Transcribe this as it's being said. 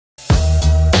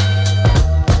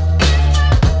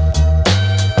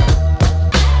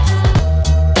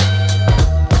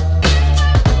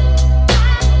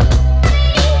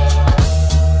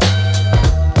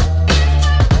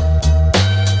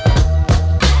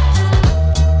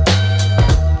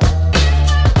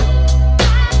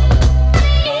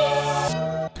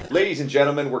Ladies and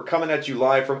gentlemen, we're coming at you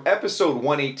live from episode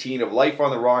 118 of Life on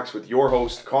the Rocks with your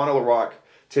host, Connor Rocques.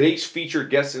 Today's featured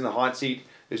guest in the hot seat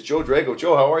is Joe Drago.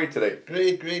 Joe, how are you today?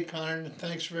 Great, Connor, and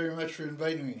thanks very much for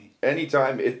inviting me.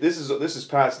 Anytime. This is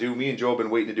past due. Me and Joe have been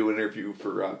waiting to do an interview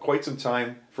for quite some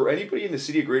time. For anybody in the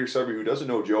city of Greater Sudbury who doesn't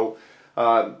know Joe,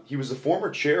 he was the former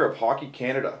chair of Hockey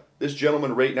Canada. This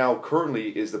gentleman right now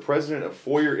currently is the president of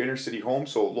Foyer Inner City Home,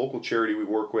 so a local charity we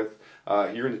work with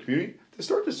here in the community. To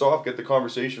start this off, get the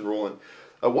conversation rolling,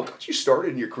 what got you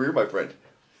started in your career, my friend?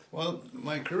 Well,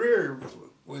 my career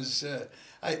was,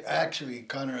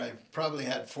 Connor, I probably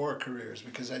had 4 careers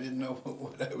because I didn't know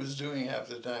what I was doing half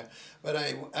the time. But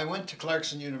I went to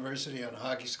Clarkson University on a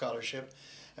hockey scholarship,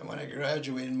 and when I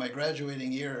graduated, in my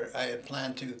graduating year, I had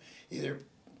planned to either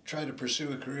try to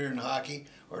pursue a career in hockey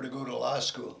or to go to law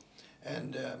school.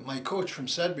 And my coach from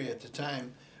Sudbury at the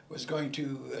time was going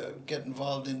to get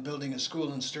involved in building a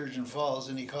school in Sturgeon Falls,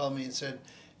 and he called me and said,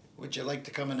 would you like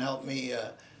to come and help me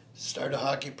start a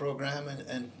hockey program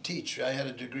and teach? I had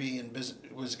a degree in business,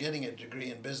 was getting a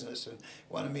degree in business, and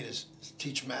wanted me to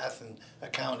teach math and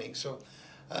accounting. So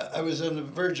I was on the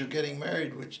verge of getting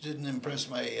married, which didn't impress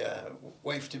my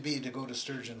wife-to-be to go to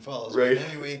Sturgeon Falls. Right. But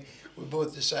anyway, we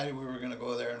both decided we were going to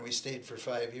go there, and we stayed for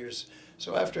 5 years.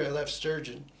 So after I left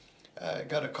Sturgeon, I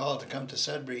got a call to come to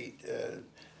Sudbury.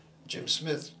 Jim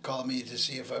Smith called me to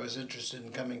see if I was interested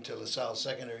in coming to LaSalle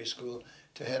Secondary School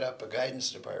to head up a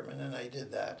guidance department, and I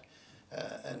did that.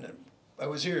 And I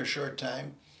was here a short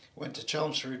time, went to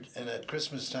Chelmsford, and at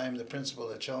Christmas time, the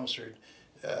principal at Chelmsford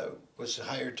was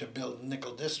hired to build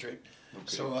Nickel District. Okay.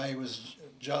 So I was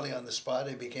jolly on the spot.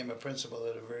 I became a principal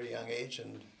at a very young age,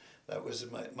 and that was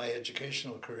my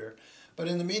educational career. But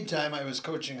in the meantime, I was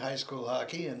coaching high school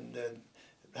hockey and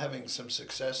having some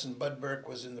success, and Bud Burke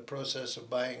was in the process of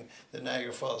buying the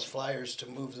Niagara Falls Flyers to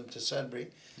move them to Sudbury.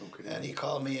 Okay. And he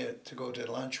called me to go to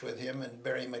lunch with him and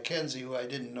Barry McKenzie, who I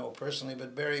didn't know personally,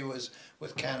 but Barry was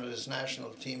with Canada's national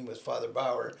team with Father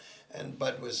Bauer, and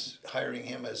Bud was hiring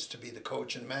him as to be the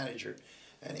coach and manager.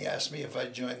 And he asked me if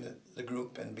I'd join the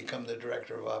group and become the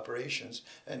director of operations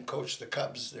and coach the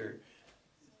Cubs, their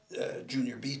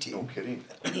junior B team. No kidding.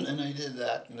 And I did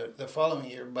that. And the following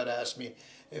year, Bud asked me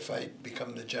if I'd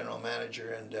become the general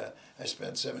manager, and I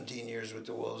spent 17 years with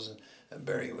the Wolves, and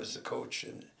Barry was the coach,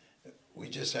 and we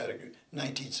just had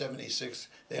 1976.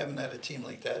 They haven't had a team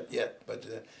like that yet, but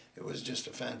it was just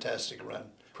a fantastic run.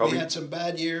 Probably. We had some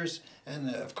bad years,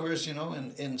 and of course, you know,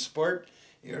 in sport,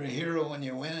 you're a hero when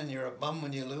you win, and you're a bum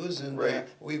when you lose, and right.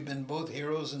 We've been both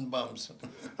heroes and bums.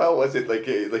 How was it? Like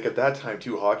at that time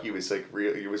too, hockey was like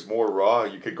real. It was more raw.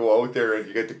 You could go out there and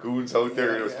you get the goons out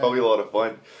there, and it was probably a lot of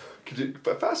fun.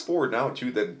 But fast forward now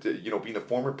too, then being a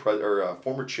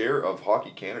former chair of Hockey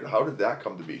Canada, how did that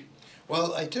come to be?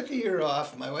 Well, I took a year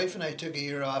off. My wife and I took a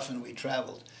year off, and we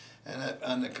traveled. And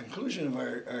on the conclusion of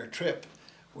our trip,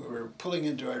 we were pulling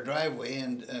into our driveway,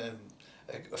 and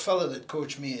a fellow that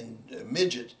coached me in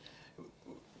midget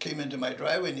came into my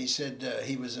driveway, and he said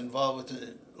he was involved with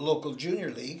the local junior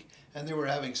league, and they were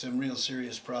having some real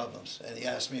serious problems. And he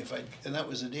asked me if and that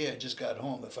was the day I just got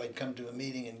home, if I'd come to a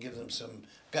meeting and give them some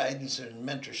guidance and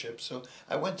mentorship. So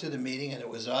I went to the meeting, and it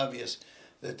was obvious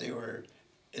that they were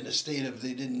in a state of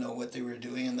they didn't know what they were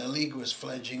doing, and the league was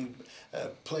fledging.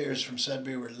 Players from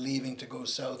Sudbury were leaving to go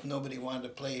south. Nobody wanted to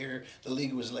play here. The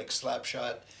league was like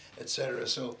Slapshot, etc.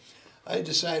 So I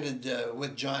decided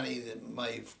with Johnny,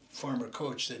 my former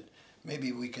coach, that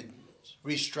maybe we could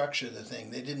restructure the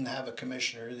thing. They didn't have a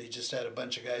commissioner. They just had a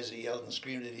bunch of guys that yelled and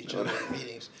screamed at each other at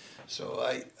meetings. So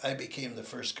I became the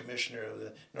first commissioner of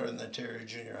the Northern Ontario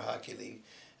Junior Hockey League,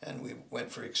 and we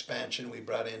went for expansion. We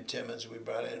brought in Timmins, we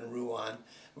brought in Rouen,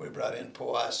 we brought in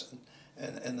Powassan,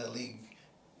 and the league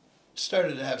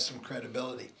started to have some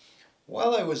credibility.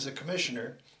 While I was the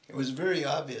commissioner, it was very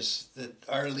obvious that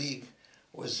our league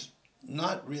was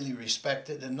not really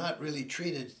respected and not really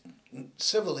treated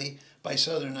civilly by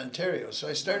Southern Ontario. So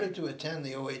I started to attend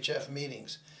the OHF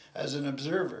meetings as an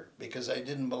observer, because I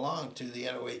didn't belong to the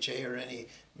NOHA or any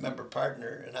member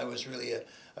partner, and I was really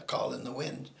a call in the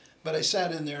wind. But I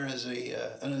sat in there as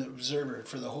an observer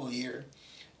for the whole year.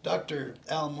 Dr.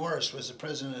 Al Morris was the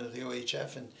president of the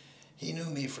OHF, and he knew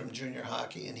me from junior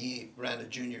hockey, and he ran a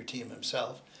junior team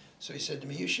himself. So he said to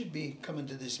me, you should be coming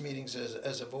to these meetings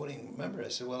as a voting member. I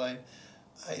said, well, I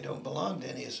don't belong to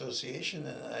any association,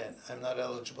 and I'm not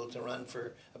eligible to run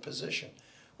for a position.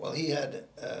 Well, he had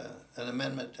an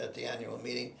amendment at the annual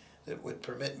meeting that would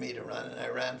permit me to run, and I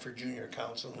ran for junior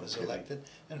council and was elected.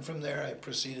 And from there, I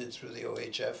proceeded through the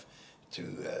OHF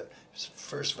to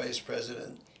first vice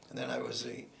president, and then I was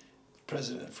the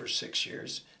president for 6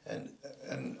 years.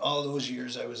 And all those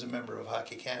years, I was a member of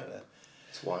Hockey Canada.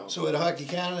 It's wild. So at Hockey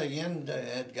Canada again,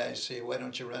 I had guys say, "Why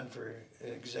don't you run for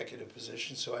an executive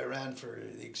position?" So I ran for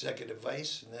the executive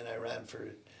vice, and then I ran for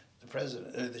the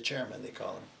president, or the chairman, they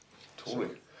call him. Totally.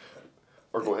 So,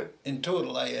 or go ahead. in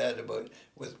total, I had about,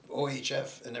 with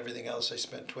OHF and everything else, I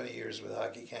spent 20 years with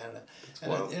Hockey Canada. That's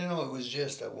and wild. you know, it was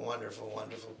just a wonderful,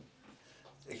 wonderful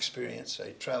experience.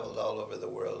 I traveled all over the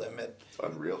world. I met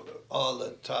Unreal. all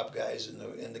the top guys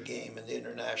in the game, in the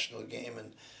international game,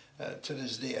 and to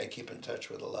this day I keep in touch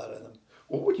with a lot of them.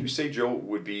 What would you say, Joe,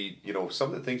 would be,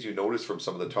 some of the things you noticed from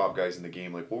some of the top guys in the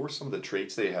game? Like, what were some of the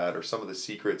traits they had, or some of the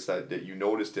secrets that you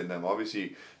noticed in them?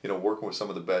 Obviously, working with some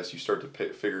of the best, you start to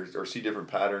figure or see different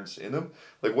patterns in them.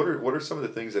 Like, what are some of the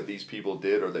things that these people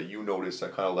did, or that you noticed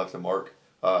that kind of left a mark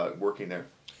working there?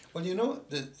 Well,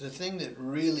 the thing that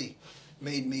really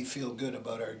made me feel good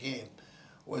about our game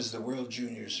was the World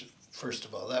Juniors. First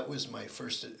of all, that was my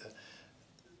first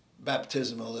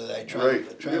baptismal that I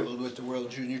traveled with the World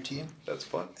Junior team. That's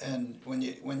fun. And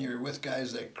when you're with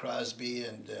guys like Crosby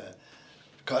and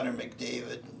Connor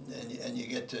McDavid, and you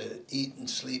get to eat and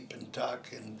sleep and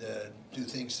talk and do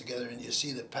things together, and you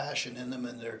see the passion in them,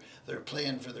 and they're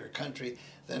playing for their country.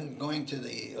 Then going to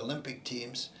the Olympic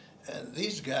teams, and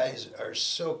these guys are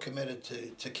so committed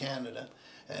to Canada.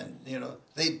 And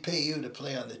they'd pay you to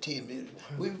play on the team.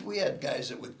 We had guys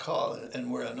that would call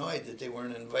and were annoyed that they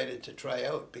weren't invited to try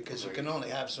out, because you can only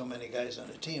have so many guys on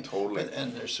a team. Totally.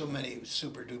 And there's so many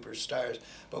super duper stars.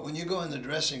 But when you go in the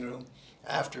dressing room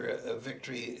after a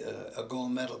victory, a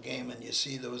gold medal game, and you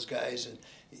see those guys, and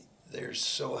they're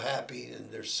so happy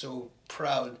and they're so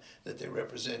proud that they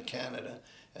represent Canada.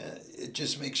 It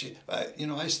just makes you.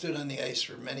 I stood on the ice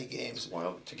for many games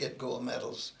to get gold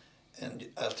medals. And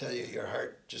I'll tell you, your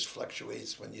heart just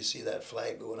fluctuates when you see that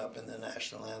flag going up and the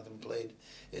national anthem played.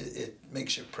 It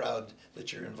makes you proud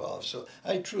that you're involved. So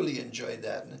I truly enjoyed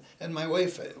that. And my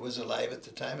wife was alive at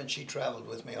the time, and she traveled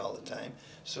with me all the time.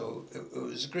 So it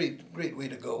was a great way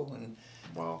to go. And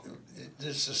wow.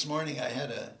 This morning I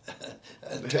had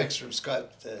a text from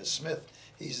Scott Smith.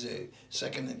 He's the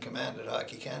second in command at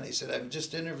Hockey Canada. He said, "I'm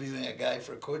just interviewing a guy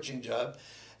for a coaching job,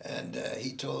 and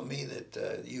he told me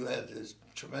that you had this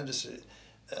tremendous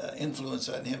influence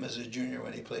on him as a junior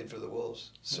when he played for the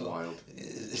Wolves." So wild.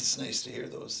 It's nice to hear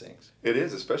those things. It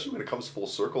is, especially when it comes full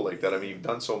circle like that. I mean, you've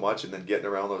done so much, and then getting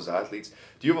around those athletes.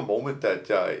 Do you have a moment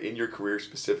that in your career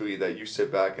specifically that you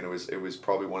sit back and it was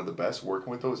probably one of the best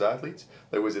working with those athletes?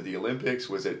 Like, was it the Olympics?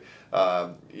 Was it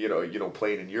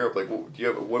playing in Europe? Like, do you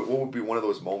have what would be one of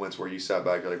those moments where you sat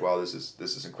back and you're like, wow, this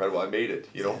is incredible. I made it.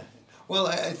 Yeah. Well,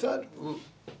 I thought.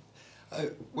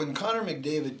 When Connor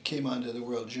McDavid came onto the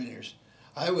World Juniors,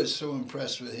 I was so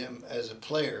impressed with him as a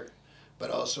player, but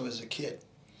also as a kid.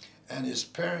 And his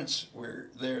parents were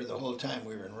there the whole time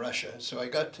we were in Russia, so I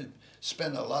got to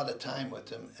spend a lot of time with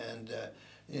them. And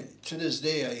to this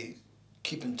day, I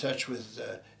keep in touch with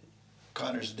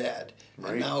Connor's dad.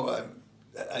 Right. And now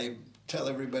I tell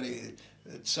everybody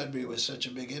that Sudbury was such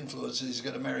a big influence that he's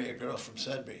going to marry a girl from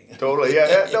Sudbury. Totally,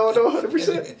 yeah, no,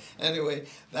 100%. Anyway,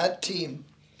 that team,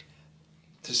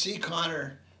 to see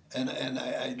Connor, and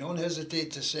I don't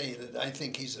hesitate to say that I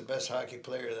think he's the best hockey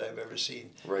player that I've ever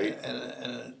seen. Right.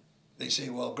 And they say,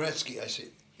 well, Gretzky. I say,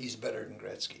 he's better than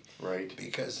Gretzky. Right.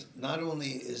 Because not only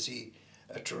is he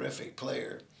a terrific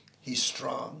player, he's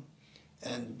strong,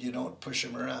 and you don't push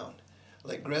him around.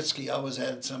 Like Gretzky always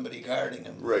had somebody guarding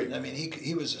him. Right. I mean,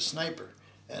 he was a sniper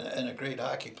and a great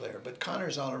hockey player. But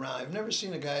Connor's all around. I've never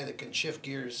seen a guy that can shift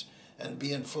gears and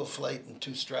be in full flight in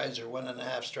 2 strides or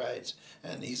 1.5 strides.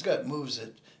 And he's got moves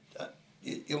that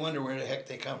you wonder where the heck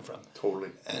they come from. Totally.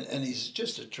 And he's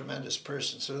just a tremendous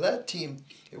person. So that team,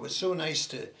 it was so nice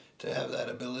to have that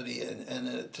ability. And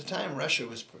at the time, Russia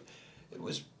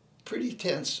was pretty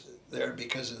tense there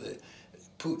because of the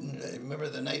Putin. I remember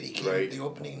the night he came, the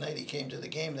opening night he came to the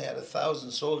game, they had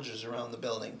 1,000 soldiers around the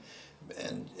building.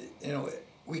 And,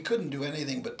 we couldn't do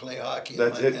anything but play hockey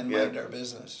and mind our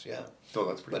business, yeah. No,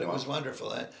 that's pretty But it was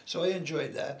wonderful. So I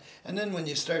enjoyed that. And then when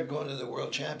you start going to the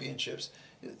World Championships,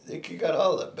 you got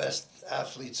all the best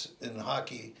athletes in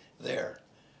hockey there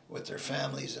with their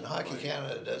families. And Hockey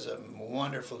Canada does a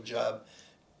wonderful job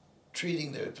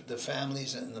treating the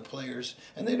families and the players.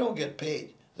 And they don't get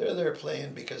paid. They're there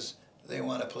playing because they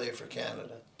want to play for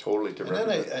Canada. Totally different.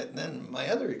 And then my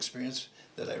other experience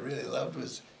that I really loved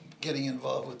was getting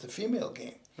involved with the female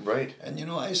game. Right. And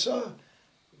I saw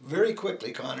very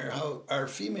quickly, Connor, how our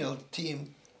female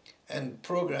team and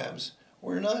programs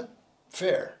were not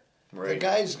fair. Right. The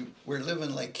guys were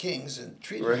living like kings and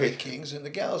treated like kings, and the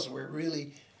gals were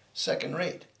really second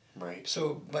rate. Right.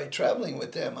 So by traveling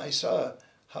with them, I saw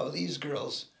how these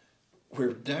girls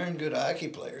were darn good hockey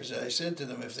players. I said to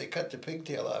them, if they cut the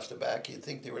pigtail off the back, you'd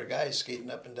think they were guys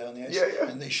skating up and down the ice. Yeah, yeah.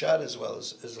 And they shot as well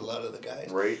as a lot of the guys.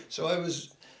 Right. So I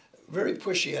was very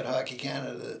pushy at Hockey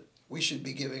Canada that we should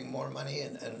be giving more money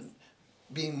and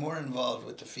being more involved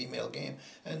with the female game.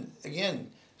 And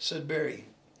again, Sudbury,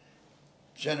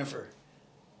 Jennifer,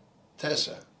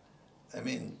 Tessa, I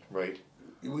mean, right.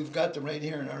 We've got them right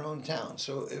here in our own town.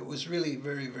 So it was really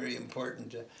very, very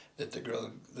important that the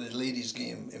ladies'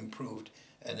 game improved,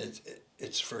 and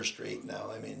it's first rate now.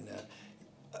 I mean,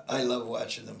 I love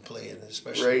watching them play, and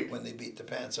especially when they beat the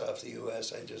pants off the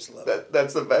U.S. I just love it.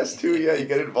 That's the best too. Yeah, you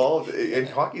get involved, and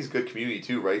hockey's a good community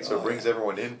too, right? So it brings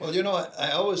everyone in. Well, you know,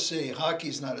 I always say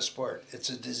hockey's not a sport;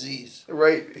 it's a disease.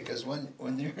 Right. Because when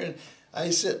you're in, I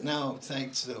sit now,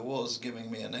 thanks to the Wolves giving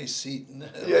me a nice seat in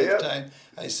a lifetime.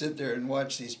 I sit there and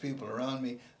watch these people around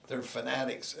me. They're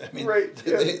fanatics. I mean,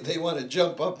 they want to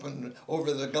jump up and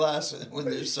over the glass when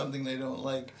there's something they don't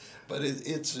like. But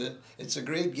it's a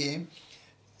great game.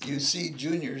 You see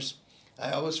juniors.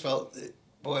 I always felt that,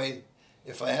 boy,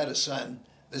 if I had a son,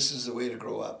 this is the way to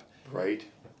grow up. Right.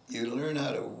 You learn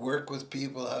how to work with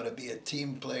people, how to be a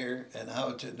team player, and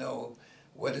how to know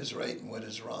what is right and what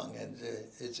is wrong, and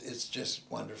it's just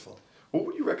wonderful. What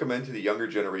would you recommend to the younger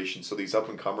generation? So these up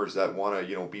and comers that want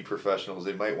to be professionals,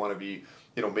 they might want to be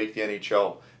make the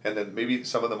NHL, and then maybe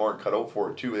some of them aren't cut out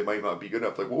for it too. They might not be good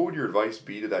enough. Like, what would your advice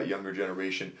be to that younger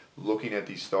generation looking at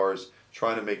these stars,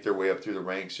 trying to make their way up through the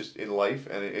ranks, just in life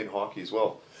and in hockey as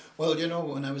well? Well,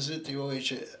 when I was at the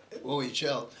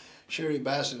OHL, Sherry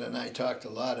Bassett and I talked a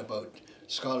lot about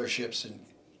scholarships and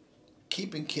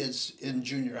keeping kids in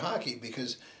junior hockey,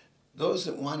 because those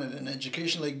that wanted an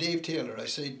education, like Dave Taylor, I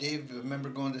say Dave, I remember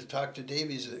going to talk to Dave,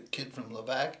 he's a kid from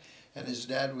Levac, and his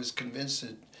dad was convinced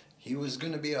that he was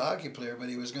going to be a hockey player, but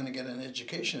he was going to get an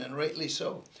education, and rightly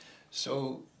so.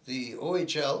 So the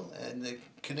OHL and the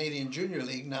Canadian Junior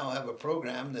League now have a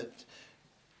program that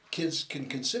kids can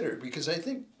consider, because I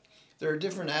think there are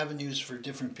different avenues for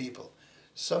different people.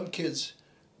 Some kids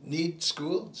need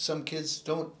school, some kids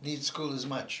don't need school as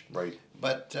much. Right.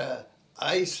 But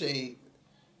I say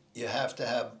you have to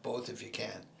have both if you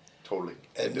can. Totally.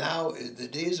 And now the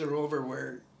days are over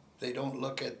where they don't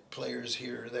look at players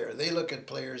here or there. They look at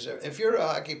players there. If you're a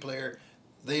hockey player,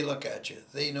 they look at you.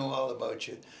 They know all about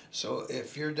you. So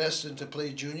if you're destined to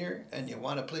play junior and you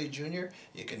want to play junior,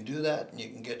 you can do that and you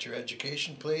can get your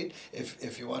education paid.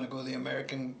 If you want to go the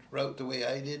American route the way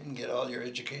I did and get all your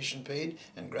education paid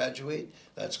and graduate,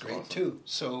 that's great too.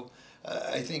 So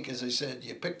I think, as I said,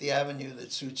 you pick the avenue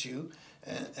that suits you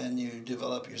and you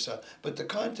develop yourself. But the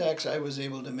contacts I was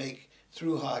able to make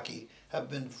through hockey have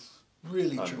been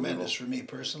really tremendous for me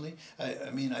personally. I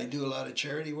mean, I do a lot of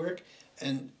charity work,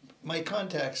 and my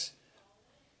contacts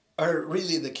are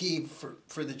really the key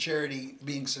for the charity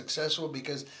being successful,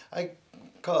 because I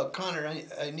call Connor,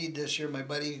 I need this, you're my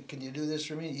buddy, can you do this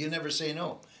for me? You never say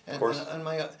no. And, of course.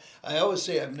 I always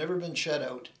say I've never been shut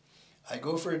out. I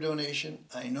go for a donation.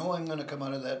 I know I'm going to come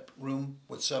out of that room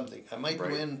with something. I might go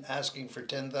in asking for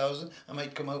 10,000. I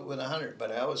might come out with 100,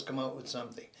 but I always come out with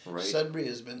something. Right. Sudbury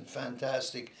has been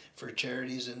fantastic for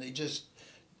charities, and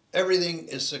everything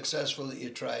is successful that you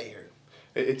try here.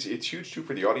 It's huge too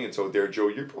for the audience out there, Joe.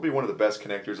 You're probably one of the best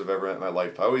connectors I've ever met in my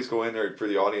life. I always go in there for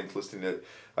the audience listening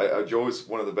to. Joe is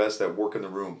one of the best at work in the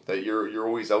room. That you're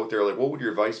always out there. Like, what would your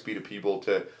advice be to people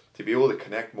to be able to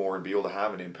connect more and be able to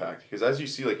have an impact? Because as you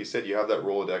see, like you said, you have that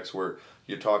Rolodex where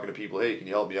you're talking to people. Hey, can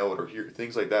you help me out? Or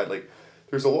things like that. Like,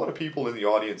 there's a lot of people in the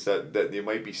audience that they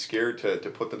might be scared to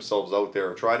put themselves out there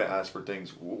or try to ask for things.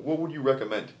 What would you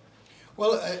recommend?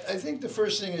 Well, I think the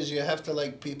first thing is you have to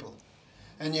like people.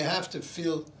 And you have to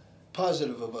feel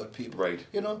positive about people. Right.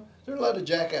 There are a lot of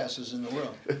jackasses in the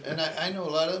world. And I know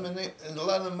a lot of them, and a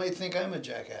lot of them might think I'm a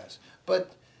jackass.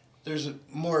 But there's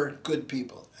more good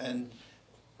people. And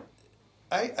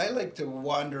I like to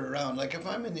wander around. Like, if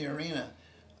I'm in the arena,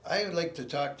 I like to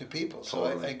talk to people. So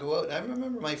I go out. I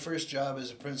remember my first job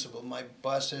as a principal. My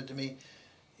boss said to me,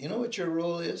 you know what your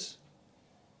role is?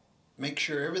 Make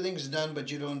sure everything's done,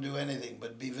 but you don't do anything,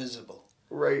 but be visible.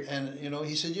 Right. And,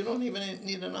 he said, you don't even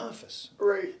need an office.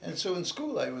 Right. And so in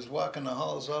school, I was walking the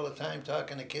halls all the time,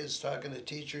 talking to kids, talking to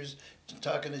teachers,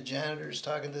 talking to janitors,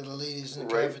 talking to the ladies in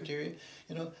the cafeteria.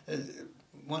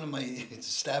 One of my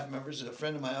staff members, a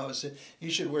friend of mine, always said, you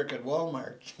should work at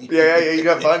Walmart. Yeah, you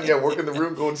got fun. Yeah, work in the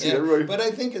room, go and see everybody. But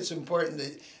I think it's important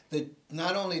that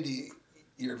not only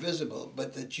you're visible,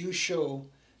 but that you show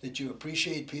that you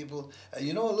appreciate people. A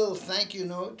little thank you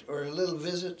note or a little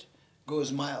visit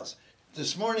goes miles.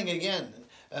 This morning again,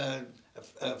 a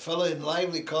fellow in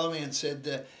Lively called me and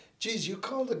said, geez, you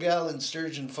called the gal in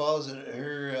Sturgeon Falls, and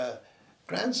her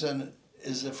grandson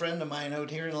is a friend of mine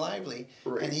out here in Lively,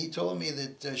 Right. and he told me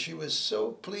that she was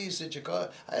so pleased that you called.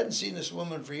 I hadn't seen this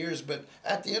woman for years, but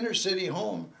at the inner city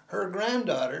home, her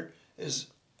granddaughter is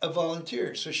a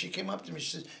volunteer. So she came up to me,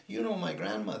 she says, "You know my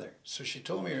grandmother." So she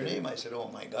told me her name. I said, "Oh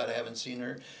my God, I haven't seen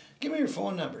her. Give me your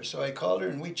phone number." So I called her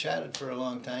and we chatted for a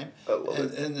long time. I love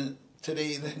it. And then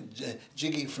today,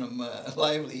 Jiggy from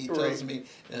Lively, he tells me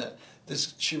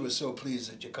she was so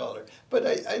pleased that you called her. But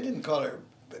I didn't call her.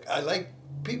 I like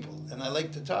people and I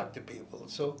like to talk to people,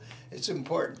 so it's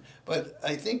important. But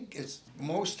I think it's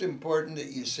most important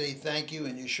that you say thank you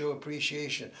and you show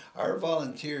appreciation. Our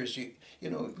volunteers, you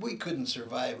know, we couldn't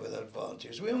survive without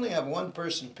volunteers. We only have one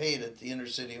person paid at the inner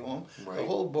city home. Right. The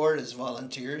whole board is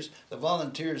volunteers. The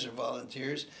volunteers are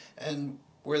volunteers, and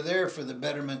we're there for the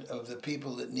betterment of the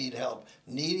people that need help.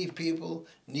 Needy people,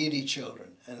 needy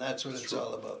children, and that's what it's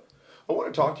all about. I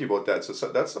want to talk to you about that.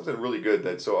 So that's something really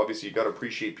good. So obviously you got to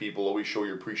appreciate people. Always show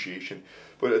your appreciation.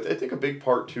 But I think a big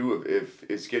part too of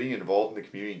is getting involved in the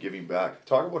community and giving back.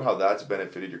 Talk about how that's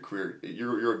benefited your career.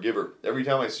 You're a giver. Every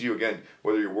time I see you again,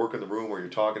 whether you're working the room or you're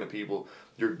talking to people,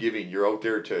 you're giving. You're out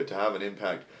there to have an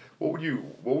impact. What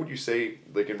would you say,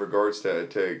 like, in regards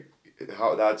to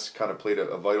how that's kind of played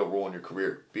a vital role in your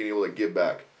career, being able to give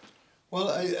back? Well,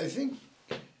 I think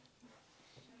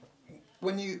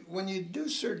when you do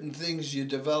certain things, you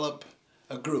develop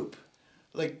a group.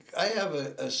 Like, I have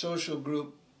a social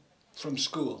group from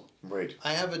school. Right.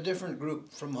 I have a different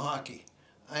group from hockey.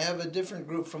 I have a different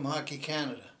group from Hockey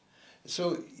Canada.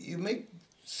 So you make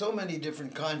so many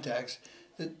different contacts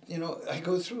that, you know, I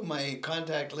go through my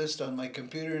contact list on my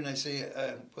computer and I say,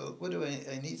 well, what do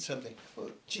I need something? Well,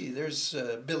 gee, there's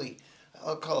Billy.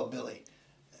 I'll call Billy.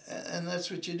 And that's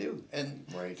what you do. And,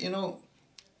 Right. you know,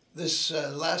 this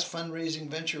last fundraising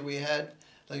venture we had,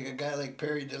 like a guy like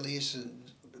Perry DeLise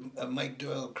and Mike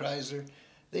Doyle Chrysler,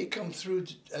 they come through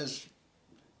as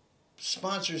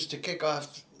sponsors to kick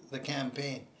off the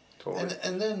campaign. Totally.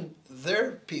 And then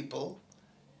their people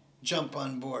jump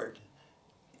on board.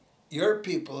 Your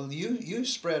people, you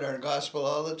spread our gospel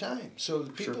all the time. So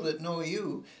the people that know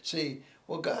you say,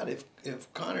 well, God,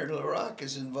 if Connor Rocques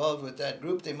is involved with that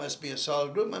group, they must be a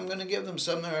solid group. I'm going to give them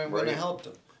something, or I'm going to help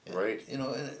them. Right. You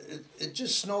know, and it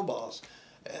just snowballs.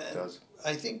 And it does.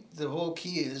 I think the whole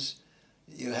key is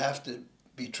you have to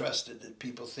be trusted, that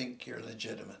people think you're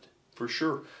legitimate. For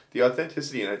sure. The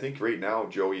authenticity, and I think right now,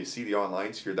 Joe, you see the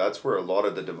online sphere, that's where a lot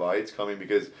of the divide's coming,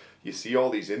 because you see all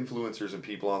these influencers and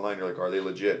people online, you're like, are they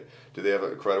legit? Do they have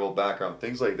a credible background?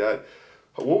 Things like that.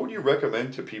 What would you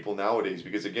recommend to people nowadays?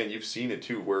 Because again, you've seen it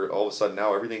too, where all of a sudden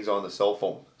now everything's on the cell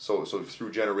phone. So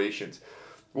through generations.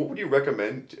 What would you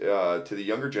recommend to the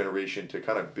younger generation to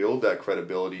kind of build that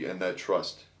credibility and that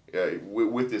trust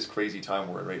with this crazy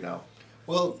time we're in right now?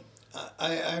 Well,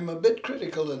 I'm a bit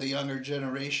critical of the younger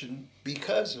generation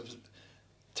because of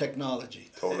technology.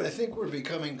 Totally. I think we're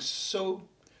becoming so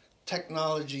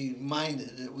technology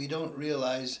minded that we don't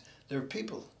realize they're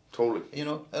people. Totally. You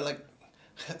know, like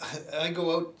I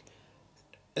go out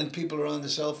and people are on the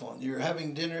cell phone. You're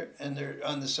having dinner and they're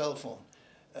on the cell phone.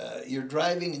 You're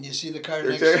driving and you see the car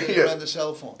next to you, they're on the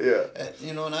cell phone. Yeah.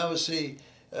 You know, and I always say,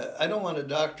 I don't want a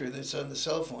doctor that's on the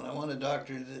cell phone. I want a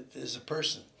doctor that is a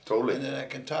person. Totally. And that I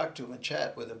can talk to him and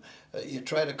chat with him. You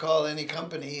try to call any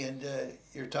company and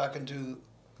you're talking to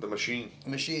the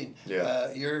machine.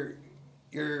 Yeah.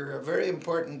 You're a very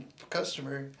important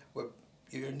customer.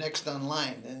 You're next on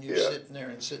line and you're sitting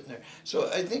there. So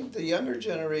I think the younger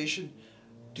generation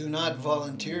do not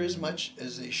volunteer as much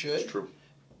as they should. It's true.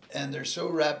 And they're so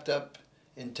wrapped up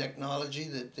in technology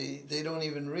that they don't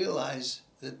even realize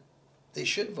that they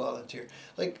should volunteer.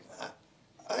 Like,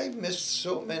 I miss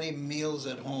so many meals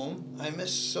at home. I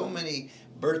miss so many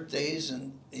birthdays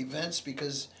and events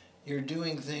because you're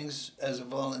doing things as a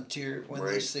volunteer when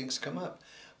these things come up.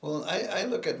 Well, I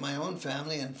look at my own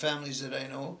family and families that I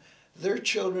know. Their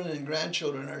children and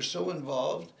grandchildren are so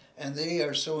involved, and they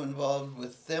are so involved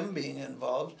with them being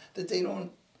involved, that they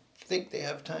don't think they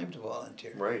have time to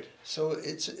volunteer. Right. So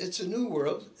it's a new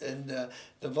world, and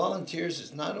the volunteers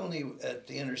is not only at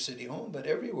the inner city home, but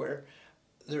everywhere.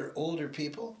 They're older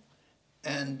people,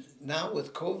 and now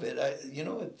with COVID,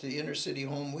 at the inner city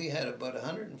home we had about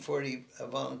 140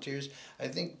 volunteers. I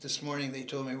think this morning they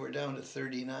told me we're down to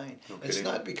 39. Okay. It's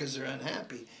not because they're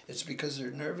unhappy. It's because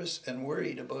they're nervous and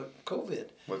worried about COVID.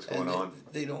 What's going on?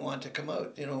 They don't want to come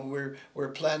out. You know, we're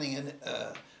planning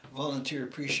a volunteer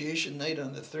appreciation night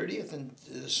on the 30th, and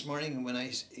this morning when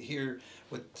I hear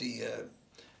what the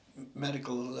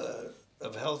medical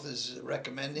of health is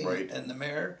recommending, and the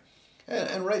mayor.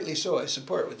 And rightly so, I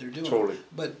support what they're doing. Totally.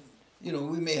 But you know,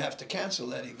 we may have to cancel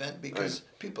that event because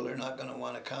people are not going to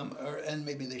want to come, and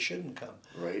maybe they shouldn't come.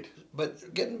 Right.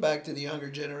 But getting back to the younger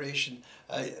generation,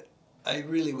 I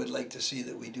really would like to see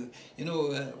that we do. You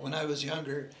know, when I was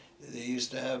younger, they used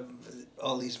to have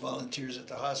all these volunteers at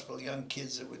the hospital, young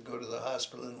kids that would go to the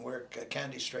hospital and work,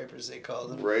 candy stripers they call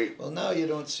them. Right. Well, now you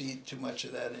don't see too much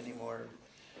of that anymore,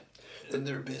 and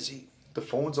they're busy. The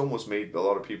phone's almost made a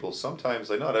lot of people, sometimes,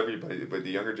 like not everybody, but the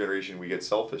younger generation, we get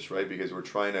selfish, right? Because we're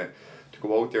trying to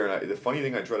go out there. And the funny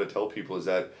thing I try to tell people is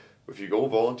that if you go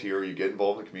volunteer, you get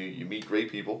involved in the community, you meet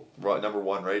great people, number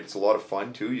one, right? It's a lot of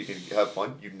fun too. You can have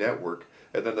fun, you network.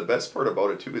 And then the best part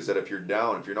about it too is that if you're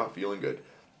down, if you're not feeling good,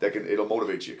 it'll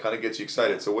motivate you. It kind of gets you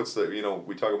excited. So what's the, you know,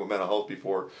 we talked about mental health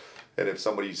before, and if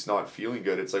somebody's not feeling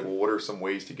good, it's like, well, what are some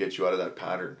ways to get you out of that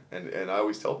pattern? And I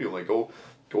always tell people, like, go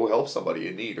help somebody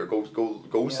in need, or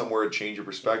go somewhere and change your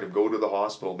perspective. Go to the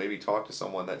hospital, maybe talk to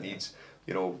someone that needs,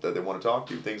 you know, that they want to talk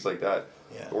to, things like that.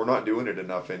 Yeah. We're not doing it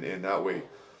enough in that way.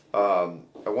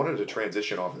 I wanted to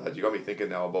transition off of that. You got me thinking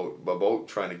now about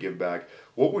trying to give back.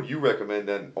 What would you recommend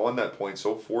then on that point?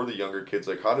 So for the younger kids,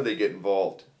 like, how do they get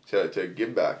involved to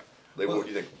give back? Like, Well, what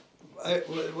do you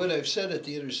think? What I've said at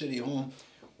the inner city home,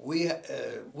 we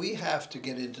have to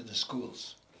get into the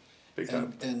schools. Big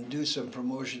time. And do some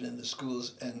promotion in the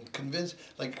schools and convince,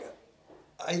 like,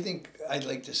 I think I'd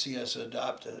like to see us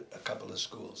adopt a couple of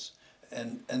schools,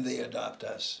 and they adopt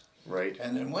us. Right.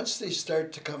 And then once they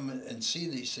start to come and see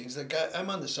these things, like I'm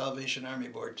on the Salvation Army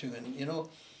board too, and you know,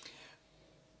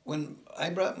 when I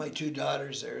brought my two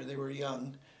daughters there, they were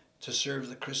young, to serve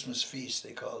the Christmas feast,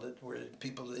 they called it, where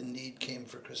people in need came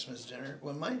for Christmas dinner.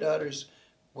 When my daughters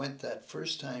went that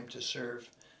first time to serve,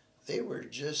 they were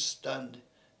just stunned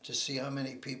to see how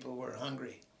many people were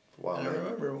hungry. Wow. And I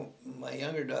remember my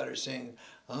younger daughter saying,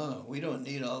 "Oh, we don't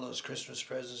need all those Christmas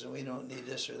presents, and we don't need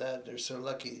this or that. They're so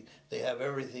lucky they have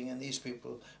everything, and these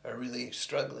people are really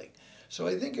struggling." So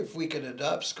I think if we could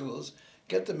adopt schools,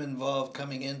 get them involved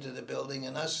coming into the building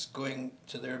and us going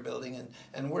to their building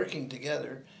and working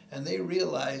together, and they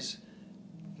realize,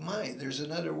 there's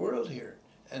another world here,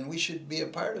 and we should be a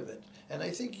part of it. And I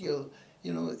think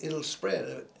it'll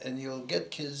spread, and you'll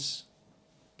get kids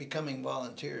becoming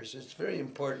volunteers. It's very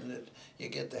important that you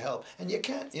get the help. And you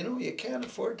can't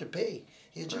afford to pay.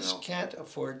 You just can't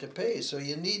afford to pay. So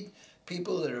you need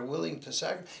people that are willing to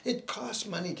sacrifice. It costs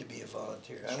money to be a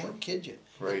volunteer. I won't kid you.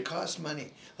 Right. It costs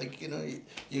money. Like,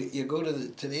 you go to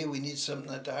today we need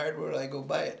something at the hardware, I go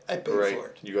buy it. I pay for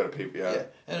it. You got to pay, yeah.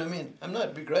 And I mean, I'm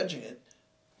not begrudging it,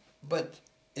 but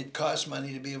it costs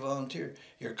money to be a volunteer.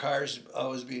 Your cars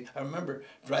always be. I remember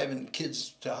driving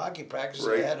kids to hockey practice.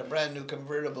 Right. I had a brand new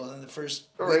convertible, and the first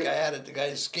Right. week I had it, the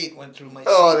guy's skate went through my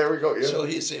Oh, seat. there we go. Yeah. So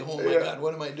he'd say, "Oh my God,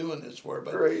 what am I doing this for?"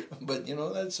 But Right. but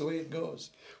that's the way it goes.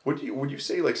 Would you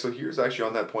say, like, so here's actually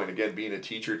on that point again, being a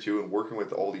teacher too and working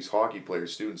with all these hockey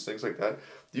players, students, things like that.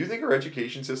 Do you think our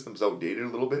education system's outdated a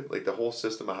little bit? Like the whole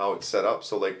system of how it's set up.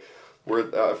 So like, where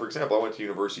for example, I went to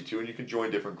university too, and you can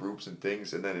join different groups and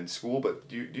things, and then in school. But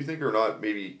do you think they're not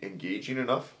maybe engaging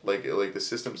enough? Like the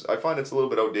systems, I find it's a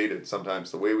little bit outdated sometimes.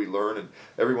 The way we learn, and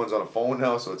everyone's on a phone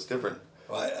now, so it's different.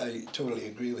 Well, I totally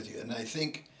agree with you, and I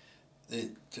think that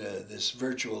this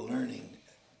virtual learning,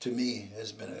 to me,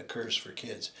 has been a curse for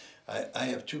kids. I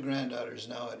have two granddaughters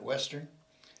now at Western,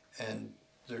 and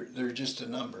they're just a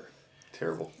number.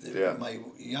 Terrible. Yeah. My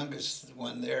youngest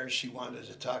one there, she wanted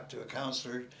to talk to a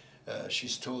counselor.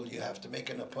 She's told you have to make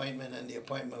an appointment, and the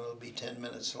appointment will be 10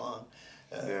 minutes long.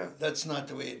 That's not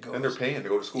the way it goes. And they're paying to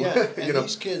go to school. Yeah, and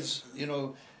these kids,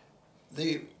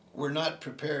 they were not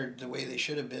prepared the way they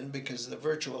should have been, because the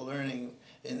virtual learning,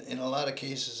 in a lot of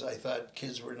cases, I thought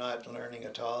kids were not learning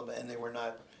at all, and they were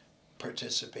not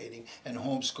participating. And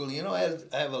homeschooling,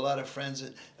 I have a lot of friends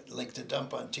that like to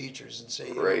dump on teachers and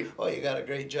say, "Oh, you got a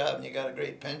great job and you got a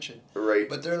great pension." Right.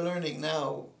 But they're learning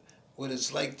now what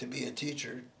it's like to be a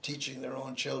teacher, teaching their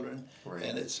own children,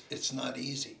 and it's not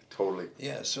easy. Totally.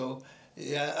 Yeah, so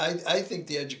I think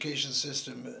the education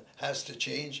system has to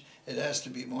change. It has to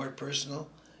be more personal,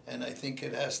 and I think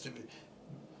it has to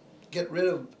get rid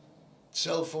of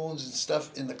cell phones and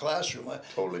stuff in the classroom.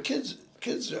 Totally.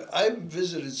 Kids, I've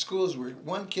visited schools where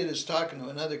one kid is talking to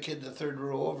another kid the third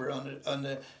row over on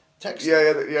the text.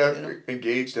 Yeah,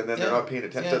 engaged, and then they're not paying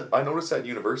attention. Yeah. I noticed that in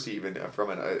university, even from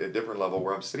a different level,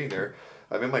 where I'm sitting there,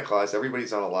 I'm in my class,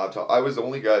 everybody's on a laptop. I was the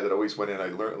only guy that always went in. I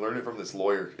learned it from this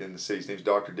lawyer in the city. His name's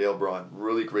Dr. Dale Braun,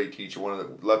 really great teacher, one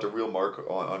that left a real mark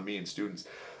on me and students.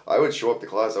 I would show up to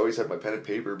class, I always had my pen and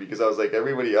paper, because I was like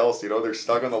everybody else, they're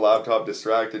stuck on the laptop,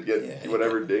 distracted, getting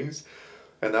whatever dings.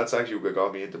 And that's actually what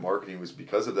got me into marketing, was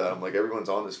because of that. I'm like, everyone's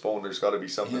on this phone. There's got to be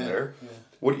something there. Yeah.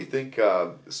 What do you think?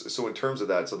 So in terms of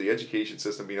that, so the education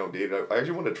system being outdated, I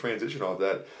actually want to transition off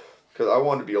that, because I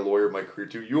wanted to be a lawyer in my career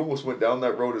too. You almost went down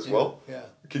that road as well. Yeah.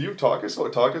 Can you talk to us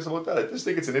about that? I just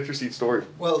think it's an interesting story.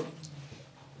 Well,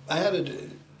 I had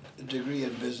a degree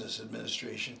in business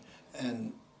administration,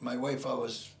 and my wife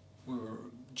we were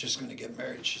just going to get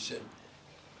married. She said,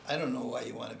 I don't know why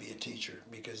you want to be a teacher,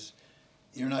 because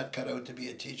you're not cut out to be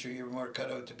a teacher. You're more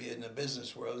cut out to be in the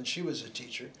business world. And she was a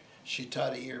teacher. She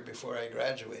taught a year before I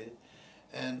graduated.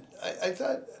 And I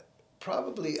thought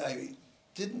probably I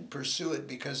didn't pursue it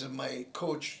because of my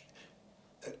coach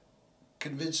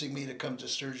convincing me to come to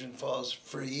Sturgeon Falls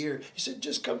for a year. He said,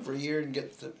 just come for a year and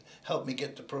help me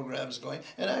get the programs going.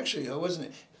 And actually, I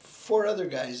wasn't. 4 other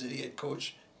guys that he had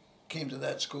coached came to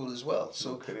that school as well.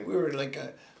 So we were like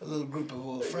a little group of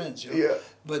old friends, you know. Yeah.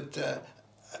 But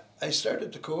I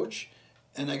started to coach,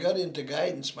 and I got into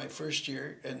guidance my first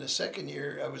year. And the second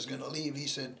year I was going to leave, he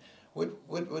said, what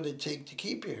would it take to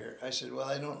keep you here? I said, well,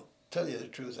 I don't tell you the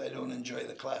truth. I don't enjoy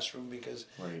the classroom, because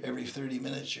every 30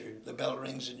 minutes the bell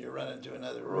rings and you run into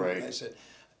another room. Right. I said,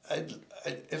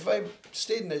 if I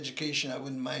stayed in education, I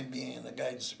wouldn't mind being in the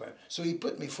guidance department. So he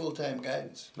put me full-time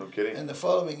guidance. No kidding. And the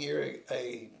following year,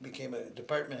 I became a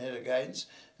department head of guidance.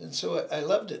 And so I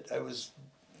loved it. I was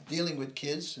dealing with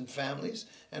kids and families,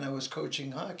 and I was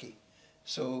coaching hockey.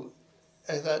 So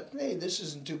I thought, hey, this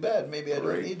isn't too bad. Maybe I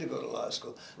don't need to go to law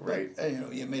school. Right. But,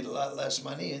 you made a lot less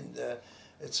money, and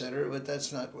et cetera, but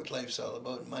that's not what life's all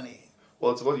about, money.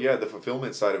 Well, it's about, the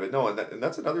fulfillment side of it. No, and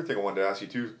that's another thing I wanted to ask you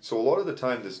too. So a lot of the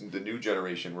time, the new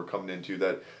generation we're coming into,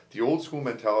 that the old school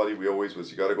mentality we always was,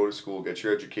 you got to go to school, get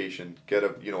your education, get a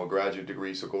graduate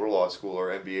degree, so go to law school or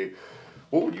MBA.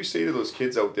 What would you say to those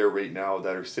kids out there right now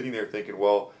that are sitting there thinking,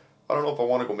 well, I don't know if I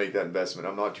want to go make that investment.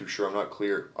 I'm not too sure. I'm not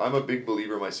clear. I'm a big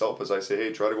believer myself, as I say,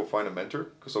 hey, try to go find a mentor,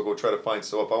 because I'll go try to find.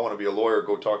 So if I want to be a lawyer,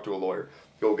 go talk to a lawyer.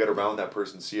 Go get around that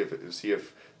person, see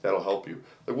if that'll help you.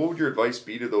 Like, what would your advice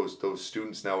be to those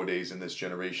students nowadays in this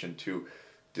generation? Do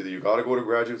you got to go to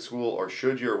graduate school, or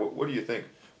should you? Or what do you think?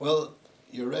 Well,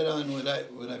 you're right on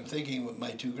what I'm thinking with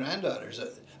my 2 granddaughters.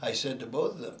 I said to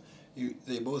both of them,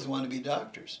 they both want to be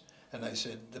doctors, and I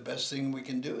said the best thing we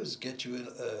can do is get you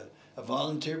a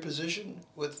volunteer position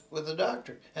with a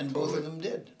doctor, and both of them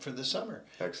did for the summer.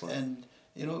 Excellent.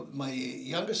 And my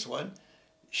youngest one,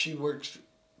 she works.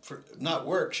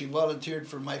 She volunteered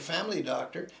for my family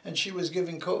doctor, and she was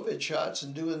giving COVID shots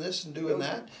and doing this and doing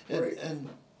that, and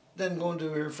then going to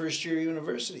her first year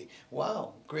university.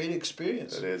 Wow, great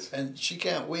experience. It is. And she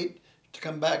can't wait to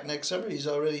come back next summer. He's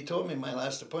already told me my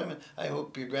last appointment, I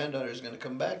hope your granddaughter is going to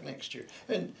come back next year.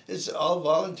 And it's all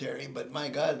voluntary, but my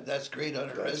God, that's great on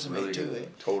her resume really too. Eh?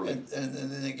 Totally. And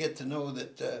then they get to know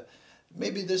that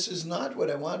maybe this is not what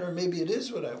I want, or maybe it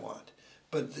is what I want.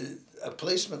 But a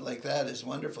placement like that is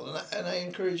wonderful. And I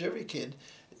encourage every kid,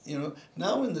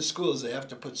 now in the schools they have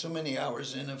to put so many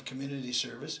hours in of community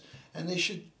service, and they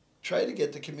should try to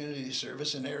get the community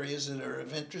service in areas that are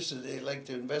of interest that they like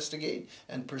to investigate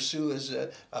and pursue as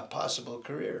a possible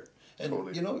career. And,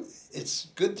 totally. It's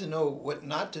good to know what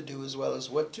not to do as well as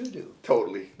what to do.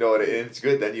 Totally. No, and it's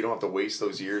good. Then you don't have to waste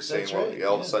those years saying, right.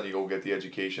 All of a sudden you go get the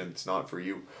education. It's not for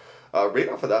you. Right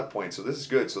off of that point, so this is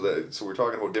good. So we're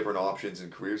talking about different options and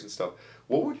careers and stuff.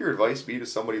 What would your advice be to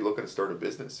somebody looking to start a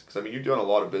business? Because, you've done a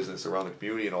lot of business around the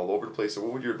community and all over the place. So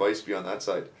what would your advice be on that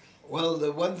side? Well,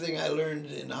 the one thing I learned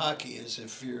in hockey is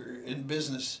if you're in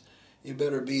business, you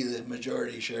better be the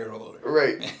majority shareholder.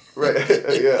 Right.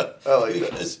 Yeah, I like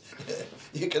that. Because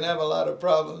you can have a lot of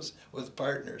problems with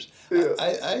partners. Yeah.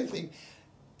 I think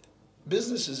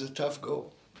business is a tough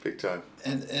go. Big time.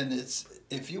 And it's,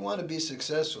 if you want to be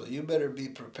successful, you better be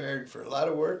prepared for a lot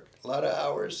of work, a lot of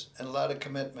hours, and a lot of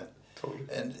commitment. Totally.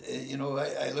 And,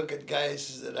 I look at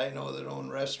guys that I know that own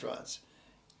restaurants.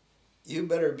 You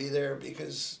better be there,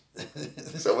 because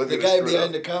the guy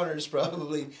behind the counter is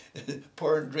probably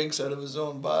pouring drinks out of his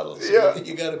own bottles. So yeah.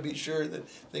 You got to be sure that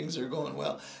things are going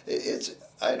well.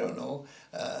 I don't know.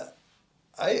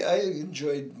 I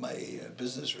enjoyed my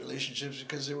business relationships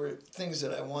because there were things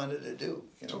that I wanted to do,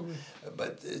 Totally.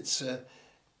 But it's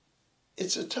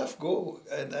a tough go,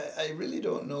 and I really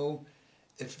don't know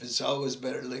if it's always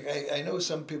better. Like I know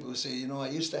some people who say, I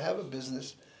used to have a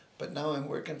business, but now I'm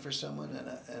working for someone,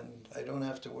 and I don't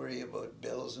have to worry about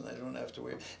bills, and I don't have to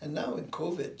worry. And now in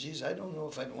COVID, geez, I don't know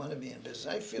if I'd want to be in business.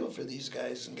 I feel for these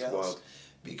guys and gals,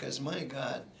 because my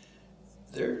God,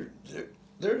 they're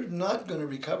not going to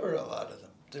recover, a lot of them.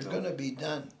 They're going to be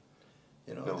done.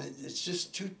 No. It's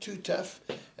just too tough.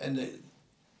 And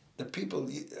the people,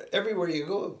 everywhere you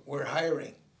go, we're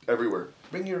hiring. Everywhere.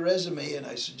 Bring your resume in.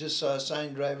 I just saw a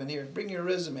sign driving here. Bring your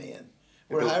resume in.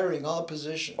 We're hiring all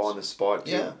positions. On the spot,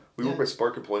 too. Yeah. We work with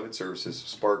Spark Employment Services.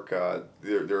 Spark,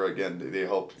 they're again, they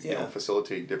help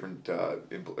facilitate different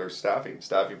or staffing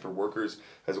for workers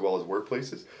as well as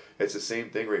workplaces. It's the same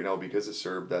thing right now because of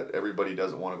CERB that everybody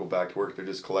doesn't want to go back to work. They're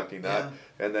just collecting that.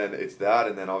 And then it's that,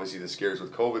 and then obviously the scares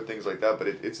with COVID, things like that. But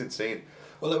it's insane.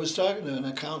 Well, I was talking to an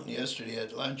accountant yesterday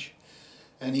at lunch,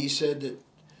 and he said that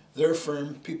their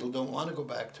firm, people don't want to go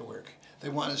back to work. They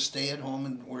want to stay at home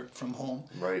and work from home.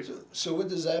 Right. So what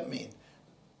does that mean?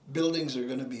 Buildings are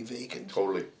going to be vacant.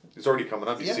 Totally. It's already coming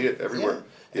up. You see it everywhere.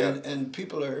 Yeah. And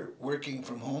people are working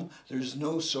from home. There's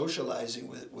no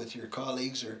socializing with your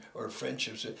colleagues or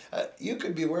friendships. You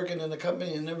could be working in a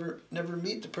company and never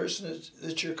meet the person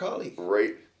that's your colleague.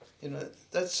 Right. You know,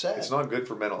 that's sad. It's not good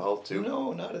for mental health too.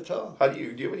 No, not at all. Do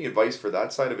you have any advice for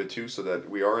that side of it too, so that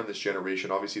we are in this generation?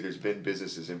 Obviously, there's been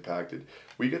businesses impacted.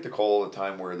 We get the call all the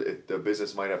time where the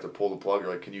business might have to pull the plug.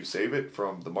 You're like, can you save it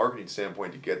from the marketing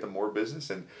standpoint to get them more business?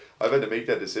 And I've had to make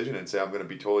that decision and say, I'm going to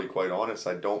be totally quite honest.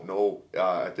 I don't know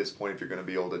at this point if you're going to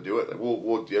be able to do it. Like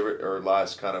we'll give it our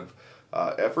last kind of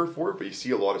effort for it, but you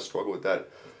see a lot of struggle with that.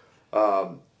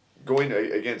 Going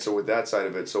again, so with that side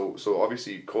of it, so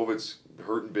obviously COVID's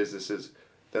hurting businesses.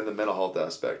 Then the mental health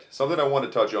aspect. Something I want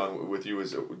to touch on with you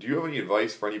is, do you have any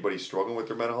advice for anybody struggling with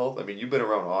their mental health? I mean, you've been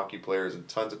around hockey players and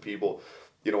tons of people,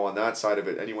 you know, on that side of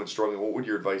it. Anyone struggling, what would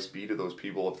your advice be to those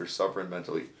people if they're suffering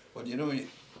mentally? Well, you know,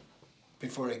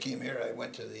 before I came here, I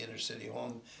went to the inner city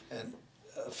home, and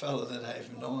a fellow that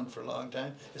I've known for a long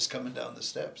time is coming down the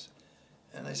steps.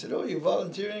 And I said, "Oh, you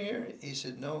volunteering here?" He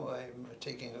said, "No, I'm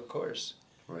taking a course."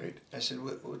 Right. I said,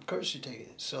 what course you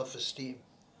taking? Self-esteem.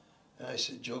 And I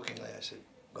said, jokingly, I said,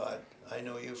 "God, I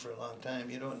know you for a long time.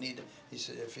 You don't need it." He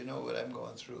said, "If you know what I'm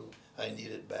going through, I need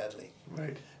it badly."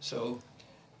 Right. So,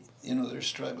 you know, they're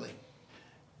struggling.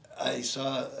 I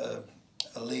saw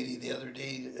a lady the other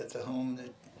day at the home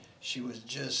that she was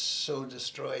just so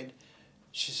destroyed.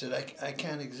 She said, I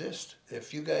can't exist.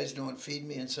 If you guys don't feed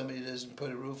me and somebody doesn't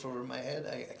put a roof over my head,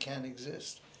 I can't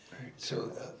exist. Right.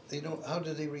 So they don't. How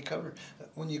do they recover?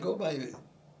 When you go by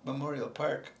Memorial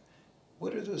Park,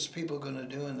 what are those people going to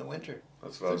do in the winter?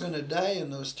 They're going to die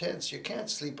in those tents. You can't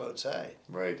sleep outside.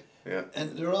 Right, yeah.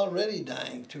 And they're already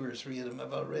dying. 2 or 3 of them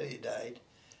have already died.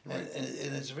 Right.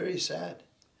 And it's very sad.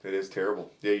 It is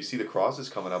terrible. Yeah, you see the crosses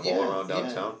coming up all around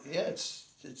downtown. Yeah, it's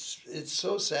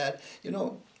so sad. You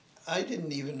know, I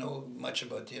didn't even know much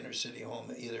about the inner city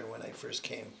home either when I first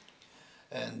came.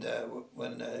 And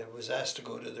when I was asked to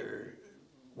go to their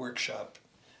workshop,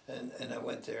 and I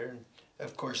went there, and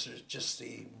of course there's just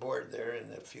the board there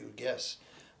and a few guests.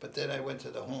 But then I went to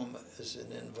the home as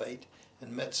an invite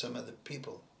and met some of the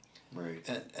people. Right.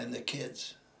 And the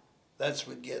kids. That's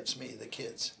what gets me, the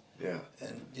kids. Yeah.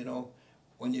 And, you know,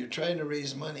 when you're trying to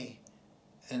raise money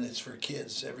and it's for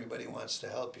kids, everybody wants to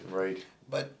help you. Right.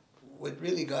 But what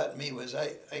really got me was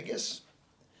I guess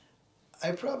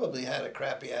I probably had a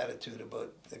crappy attitude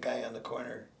about the guy on the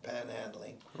corner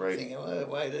panhandling. Right. Thinking, well,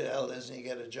 why the hell doesn't he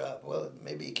get a job? Well,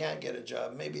 maybe he can't get a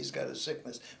job. Maybe he's got a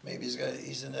sickness. Maybe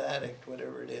he's an addict,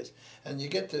 whatever it is. And you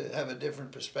get to have a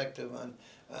different perspective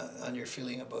on your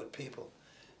feeling about people.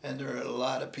 And there are a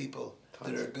lot of people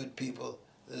that are good people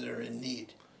that are in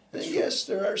need. And yes,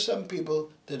 there are some people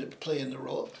that play in the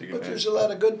role, but there's a lot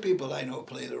of good people I know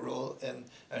play the role and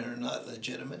are not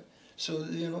legitimate. So,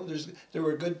 you know, there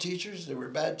were good teachers, there were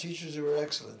bad teachers, there were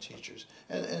excellent teachers.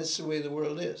 And it's the way the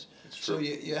world is. So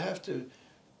you have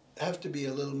to be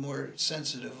a little more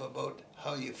sensitive about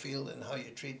how you feel and how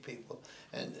you treat people.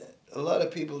 And a lot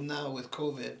of people now with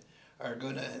COVID are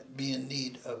going to be in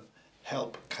need of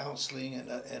help, counseling and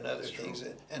other things,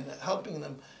 and helping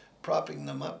them, propping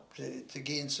them up to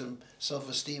gain some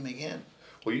self-esteem again.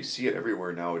 Well, you see it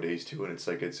everywhere nowadays too, and it's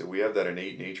like we have that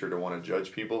innate nature to want to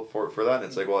judge people for that. And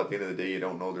it's like, well, at the end of the day, you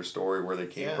don't know their story, where they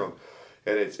came from,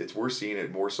 and we're seeing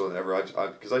it more so than ever.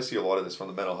 Because I see a lot of this from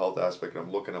the mental health aspect, and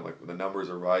I'm looking at like the numbers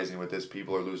are rising with this,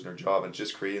 people are losing their job, and it's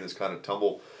just creating this kind of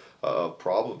tumble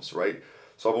problems, right?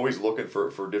 So I'm always looking for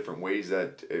different ways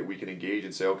that we can engage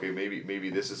and say, okay,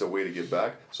 maybe this is a way to give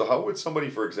back. So how would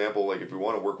somebody, for example, like if we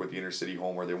want to work with the inner city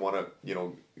home, where they want to, you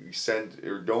know, send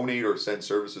or donate or send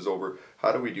services over,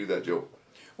 how do we do that, Joe?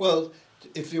 Well,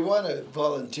 if you want to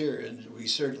volunteer, and we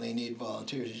certainly need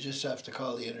volunteers, you just have to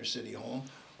call the inner city home,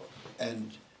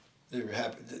 and they're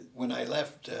happy. When I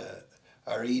left,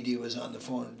 our ED was on the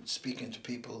phone speaking to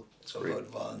people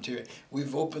about volunteering.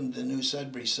 We've opened the new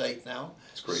Sudbury site now.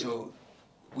 That's great. So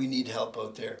we need help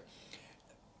out there.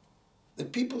 The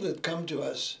people that come to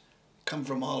us come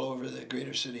from all over the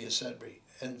greater city of Sudbury.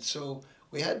 And so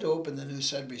we had to open the new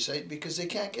Sudbury site because they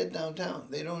can't get downtown.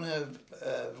 They don't have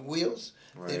wheels.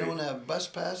 Right. They don't have bus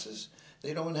passes.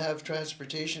 They don't have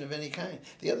transportation of any kind.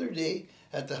 The other day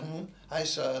at the home, I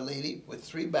saw a lady with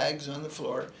 3 bags on the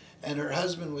floor, and her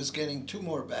husband was getting 2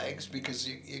 more bags because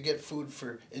you get food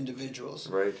for individuals.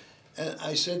 Right. And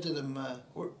I said to them,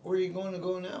 where are you going to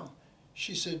go now?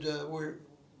 She said, we're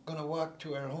going to walk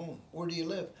to our home. Where do you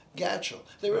live? Gatchell.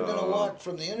 They were going to walk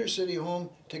from the inner city home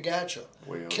to Gatchell,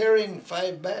 carrying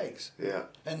 5 bags. Yeah.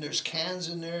 And there's cans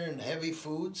in there and heavy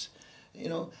foods, you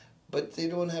know, but they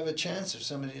don't have a chance if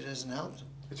somebody doesn't help them.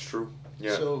 It's true.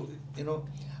 Yeah. So, you know,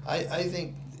 I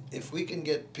think if we can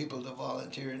get people to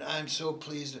volunteer, and I'm so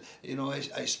pleased, you know,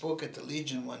 I spoke at the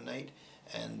Legion one night,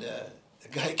 and a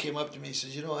guy came up to me and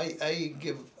says, you know, I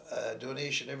give a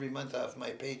donation every month off my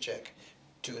paycheck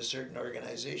to a certain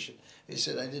organization. He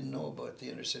said, I didn't know about the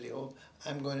inner city home.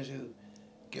 I'm going to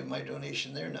give my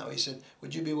donation there now. He said,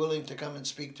 would you be willing to come and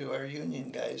speak to our union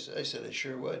guys? I said, I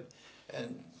sure would.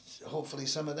 And hopefully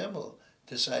some of them will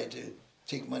decide to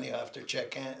take money off their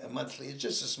check monthly. It's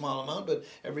just a small amount, but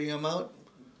every amount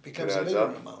becomes a bigger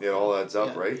amount. It all adds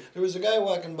up, right? There was a guy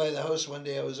walking by the house one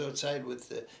day. I was outside with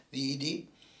the ED,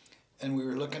 and we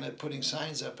were looking at putting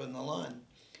signs up on the lawn.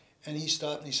 And he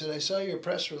stopped and he said, I saw your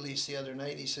press release the other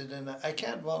night. He said, and I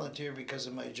can't volunteer because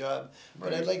of my job,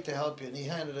 but I'd like to help you. And he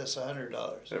handed us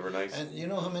 $100. Ever nice. And you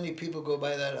know how many people go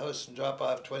by that house and drop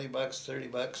off $20,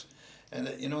 $30? And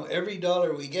you know, every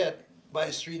dollar we get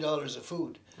buys $3 of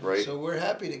food. Right. So we're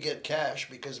happy to get cash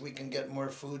because we can get more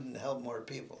food and help more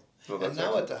people. Well, and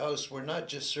now at the house, we're not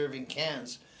just serving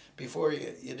cans. Before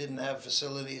you didn't have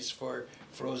facilities for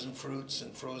frozen fruits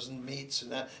and frozen meats and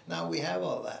that. Now we have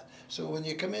all that. So when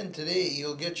you come in today,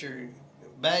 you'll get your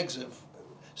bags of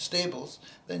staples.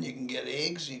 Then you can get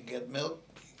eggs, you can get milk.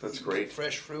 That's you great. Get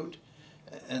fresh fruit,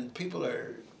 and people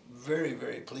are very,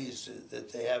 very pleased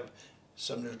that they have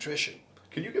some nutrition.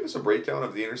 Can you give us a breakdown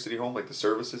of the inner city home, like the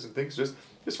services and things, just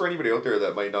for anybody out there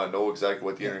that might not know exactly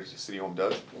what the inner city home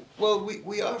does? Well,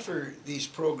 we offer these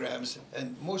programs,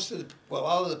 and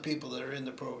all of the people that are in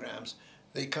the programs,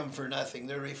 they come for nothing.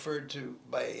 They're referred to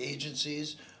by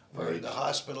agencies or the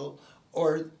hospital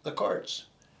or the courts.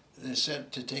 They're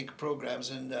sent to take programs,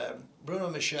 and Bruno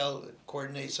Michel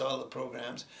coordinates all the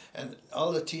programs, and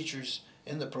all the teachers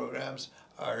in the programs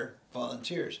are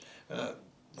volunteers.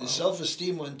 The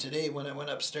self-esteem one today, when I went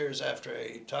upstairs after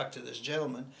I talked to this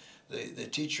gentleman, the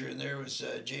teacher in there was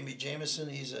Jamie Jameson.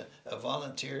 He's a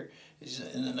volunteer. He's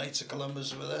in the Knights of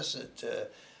Columbus with us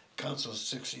at Council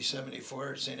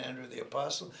 6074 at St. Andrew the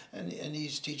Apostle, and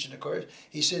he's teaching a course.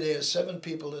 He said he has 7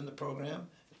 people in the program,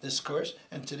 this course,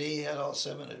 and today he had all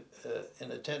 7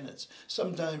 in attendance.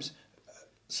 Sometimes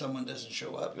someone doesn't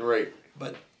show up. Right.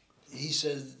 But he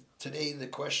says today the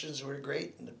questions were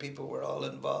great and the people were all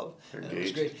involved. And it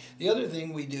was great. The other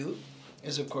thing we do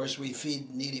is, of course, we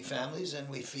feed needy families and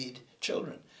we feed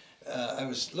children. I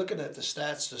was looking at the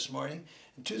stats this morning.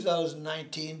 In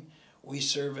 2019, we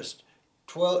serviced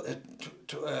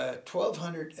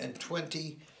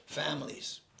 1,220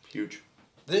 families. Huge.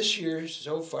 This year,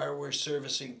 so far, we're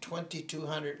servicing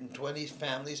 2,220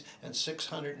 families and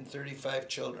 635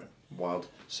 children. Wild.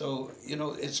 So, you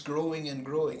know, it's growing and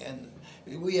growing. And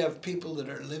we have people that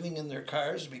are living in their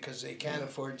cars because they can't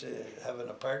afford to have an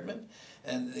apartment,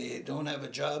 and they don't have a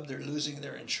job. They're losing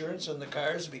their insurance on the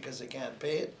cars because they can't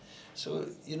pay it. So,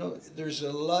 you know, there's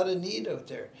a lot of need out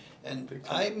there. And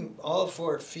I'm all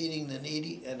for feeding the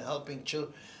needy and helping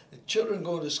children. Children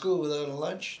going to school without a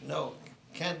lunch? No.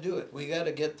 Can't do it. We got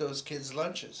to get those kids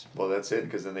lunches. Well, that's it,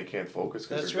 because then they can't focus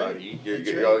because they're right. not eating.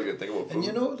 You always got to think about food. And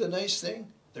you know the nice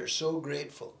thing? They're so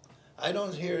grateful. I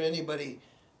don't hear anybody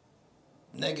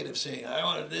negative saying, I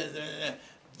want this.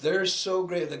 They're so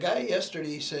great. The guy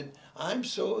yesterday said, I'm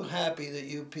so happy that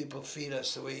you people feed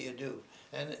us the way you do.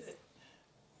 And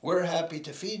we're happy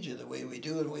to feed you the way we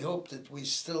do, and we hope that we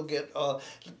still get all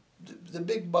the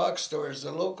big box stores,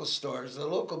 the local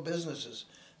businesses.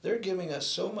 They're giving us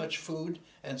so much food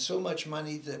and so much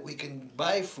money that we can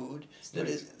buy food.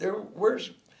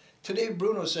 Today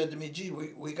Bruno said to me, gee,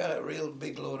 we got a real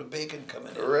big load of bacon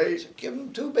coming in. Right. So give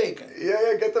them 2 bacon.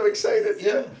 Yeah, get them excited.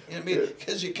 Yeah. I mean,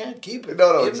 because you can't keep it.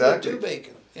 No, give exactly. them 2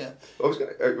 bacon. Yeah. I was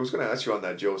gonna ask you on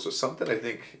that, Joe. So something I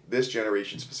think this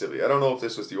generation specifically, I don't know if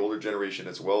this was the older generation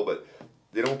as well, but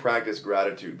they don't practice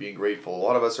gratitude, being grateful. A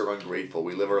lot of us are ungrateful.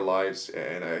 We live our lives,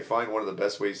 and I find one of the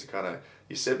best ways to kind of,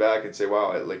 you sit back and say,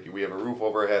 wow, like we have a roof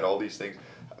over our head, all these things.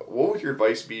 What would your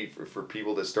advice be for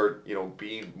people to start,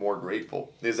 being more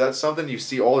grateful? Is that something you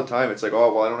see all the time? It's like,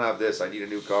 oh, well, I don't have this. I need a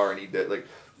new car. I need that. Like,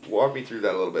 walk me through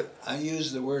that a little bit. I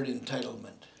use the word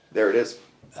entitlement. There it is.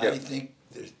 I think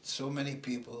there's so many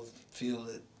people feel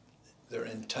that they're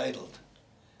entitled,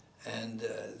 and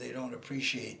they don't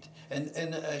appreciate.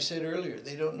 And I said earlier,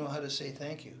 they don't know how to say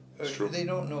thank you. Or It's true. they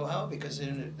don't know how because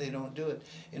they don't do it.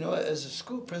 You know, as a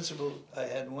school principal, I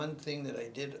had one thing that I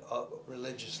did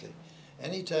religiously.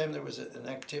 Anytime there was an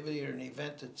activity or an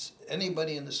event that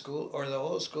anybody in the school or the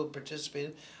whole school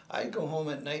participated, I'd go home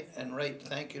at night and write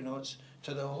thank you notes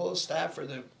to the whole staff or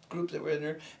the group that were in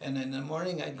there. And in the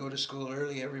morning, I'd go to school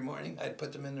early every morning. I'd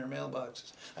put them in their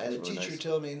mailboxes. I had a teacher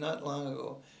tell me not long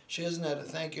ago, she hasn't had a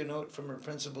thank you note from her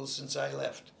principal since I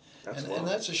left. And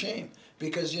that's a shame,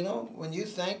 because, you know, when you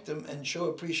thank them and show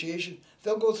appreciation,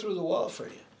 they'll go through the wall for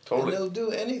you. Totally. And they'll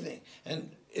do anything.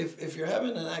 And if you're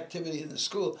having an activity in the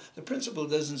school, the principal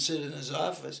doesn't sit in his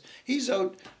office. He's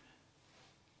out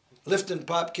lifting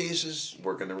pop cases,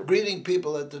 greeting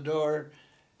people at the door,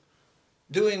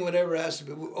 doing whatever has to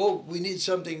be. Oh, we need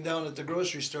something down at the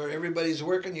grocery store. Everybody's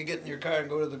working. You get in your car and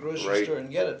go to the grocery store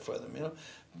and get it for them, you know.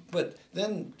 But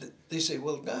then they say,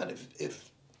 well, God, if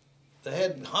the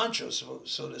head honcho,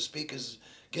 so to speak, is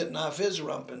getting off his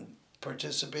rump and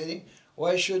participating,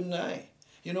 why shouldn't I?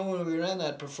 You know, when we ran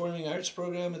that performing arts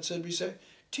program at Sudbury Side,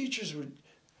 teachers were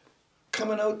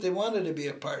coming out, they wanted to be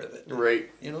a part of it. Right.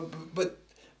 You know, but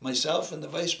myself and the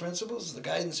vice principals, the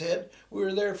guidance head, we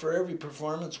were there for every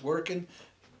performance, working,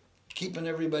 keeping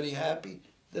everybody happy.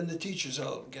 Then the teachers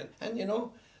all get, and you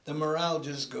know, the morale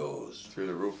just goes through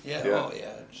the roof. Yeah, yeah. Oh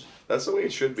yeah. That's the way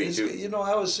it should be too. You know,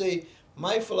 I always say,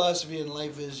 my philosophy in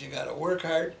life is you got to work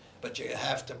hard, but you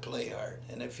have to play hard.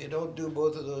 And if you don't do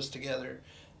both of those together,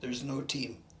 there's no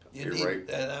team. You're right.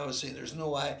 And I always say there's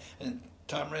no I, and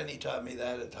Tom Rennie taught me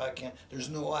that at hockey camp. There's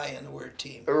no I in the word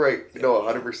team. Right. No,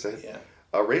 100%. Yeah.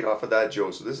 Right off of that, Joe,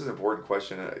 so this is an important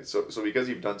question. So because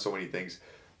you've done so many things,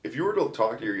 if you were to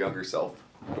talk to your younger self,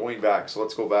 going back, so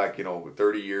let's go back,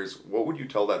 30 years, what would you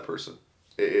tell that person?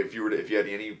 If you had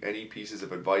any pieces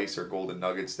of advice or golden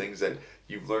nuggets, things that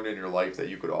you've learned in your life that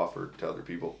you could offer to other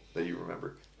people that you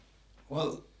remember?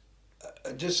 Well,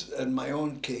 just in my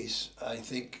own case, I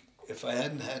think if I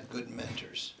hadn't had good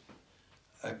mentors,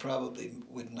 I probably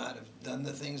would not have done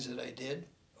the things that I did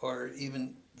or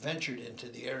even ventured into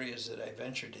the areas that I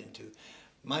ventured into.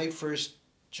 My first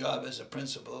job as a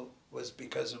principal was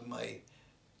because of my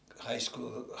high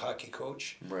school hockey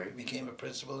coach. Right. He became a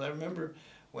principal. And I remember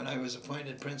when I was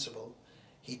appointed principal,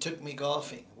 he took me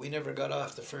golfing. We never got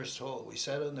off the first hole. We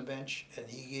sat on the bench, and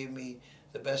he gave me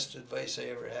the best advice I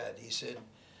ever had. He said,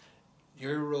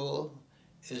 your role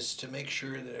is to make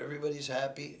sure that everybody's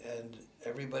happy and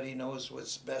everybody knows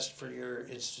what's best for your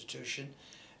institution.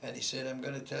 And he said, I'm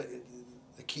going to tell you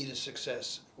the key to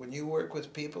success. When you work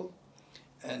with people,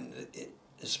 and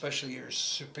especially your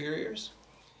superiors,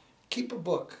 keep a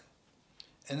book.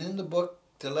 And in the book,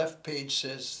 the left page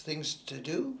says things to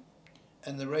do,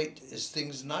 and the right is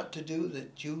things not to do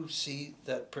that you see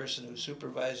that person who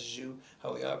supervises you,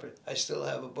 how he operates. I still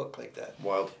have a book like that.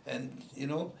 Wow. And, you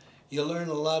know, you learn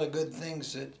a lot of good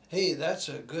things that, hey, that's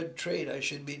a good trait, I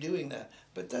should be doing that.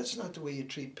 But that's not the way you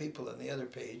treat people on the other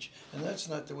page, and that's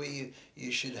not the way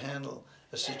you should handle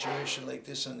a situation like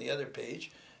this on the other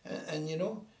page. And you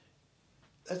know,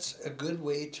 that's a good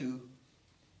way to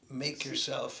make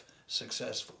yourself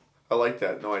successful. I like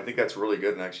that. No, I think that's really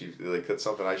good, and actually, like, that's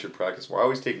something I should practice more. I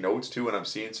always take notes too when I'm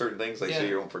seeing certain things, so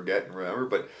you don't forget and remember.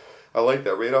 But I like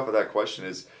that. Right off of that question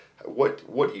is, what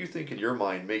do you think in your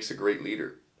mind makes a great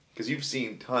leader? Because you've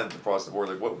seen tons across the board.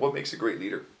 Like, what makes a great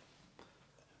leader?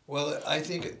 Well, I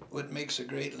think what makes a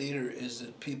great leader is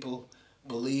that people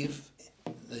believe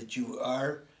that you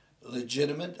are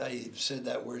legitimate. I've said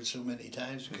that word so many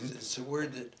times because it's a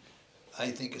word that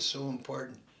I think is so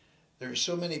important. There are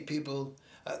so many people.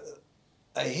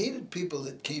 I hated people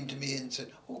that came to me and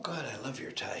said, "Oh God, I love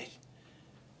your tie,"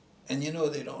 and you know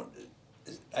they don't.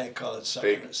 I call it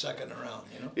sucking around.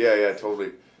 You know. Yeah,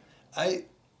 totally. I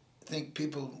think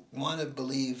people want to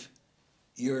believe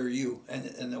you're you,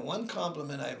 and the one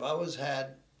compliment I've always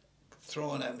had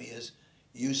thrown at me is,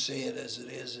 "You say it as it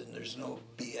is, and there's no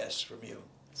BS from you."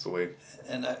 That's the way.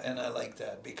 And I like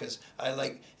that, because I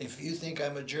like, if you think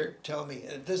I'm a jerk, tell me.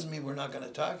 It doesn't mean we're not going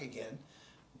to talk again,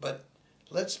 but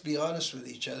let's be honest with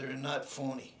each other and not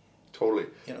phony. Totally.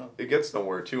 You know, it gets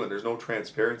nowhere too, and there's no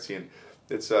transparency. And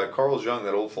it's Carl Jung,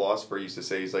 that old philosopher, used to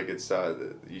say, he's like, it's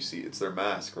you see, it's their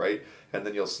mask, right? And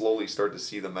then you'll slowly start to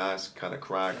see the mask kind of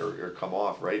crack or come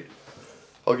off, right?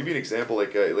 I'll give you an example.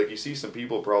 Like you see some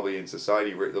people probably in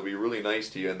society where they'll be really nice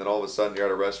to you, and then all of a sudden you're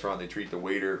at a restaurant, they treat the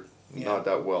waiter not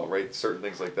that well, right? Certain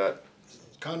things like that.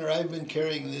 Connor, I've been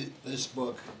carrying this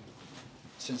book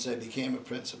since I became a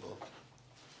principal.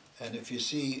 And if you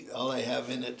see, all I have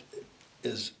in it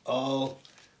is all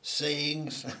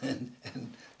sayings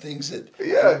and things that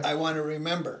Yeah. I want to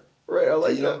remember. Right, I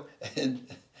like you that. know,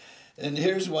 and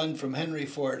here's one from Henry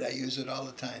Ford. I use it all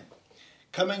the time.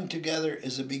 Coming together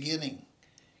is a beginning.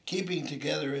 Keeping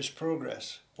together is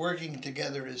progress. Working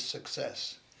together is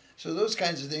success. So those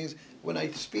kinds of things, when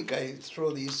I speak, I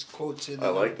throw these quotes in. I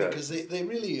like that. Because they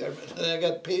really are. And I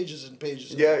got pages and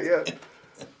pages of Yeah, them. yeah.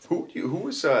 Who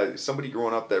was somebody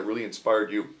growing up that really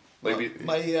inspired you? Maybe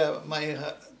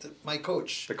My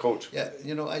coach. the coach. Yeah,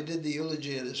 you know, I did the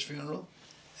eulogy at his funeral,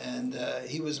 and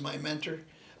he was my mentor.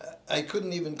 I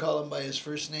couldn't even call him by his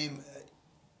first name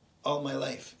all my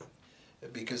life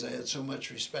because I had so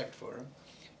much respect for him.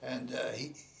 And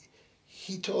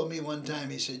he told me one time,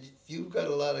 he said, "You've got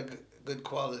a lot of good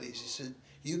qualities." He said,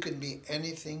 "You can be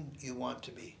anything you want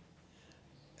to be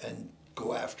and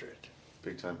go after it."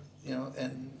 Big time. You know,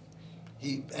 and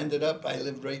he ended up, I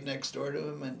lived right next door to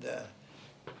him, and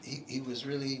he was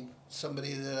really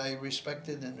somebody that I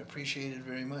respected and appreciated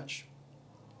very much.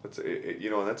 That's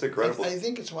that's incredible. I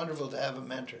think it's wonderful to have a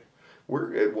mentor.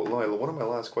 One of my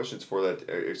last questions for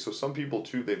that. So some people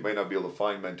too, they might not be able to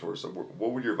find mentors. So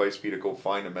what would your advice be to go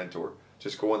find a mentor?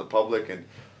 Just go in the public and.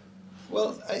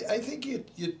 Well, I think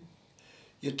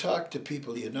you talk to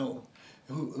people you know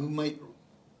who might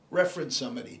reference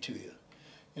somebody to you.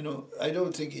 You know, I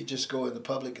don't think you just go in the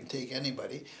public and take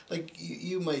anybody. Like,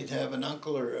 you might have an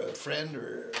uncle or a friend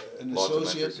or an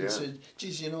associate and say,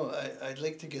 "Geez, you know, I'd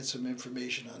like to get some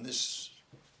information on this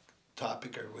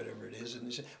topic or whatever it is." And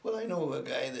they say, "Well, I know a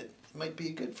guy that might be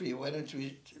good for you. Why don't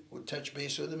we touch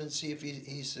base with him and see if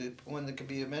he's the one that could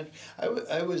be a mentor?" I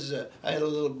had a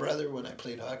little brother when I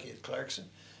played hockey at Clarkson,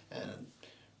 and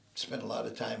spent a lot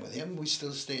of time with him. We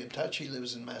still stay in touch. He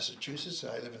lives in Massachusetts.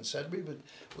 I live in Sudbury, but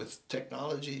with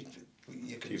technology,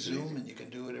 you can Zoom and you can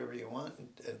do whatever you want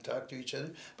and talk to each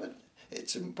other. But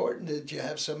it's important that you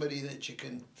have somebody that you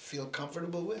can feel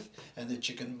comfortable with and that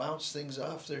you can bounce things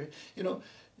off there. You know,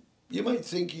 you might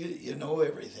think you know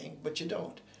everything, but you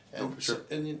don't. And, sure.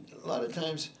 And a lot of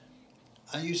times,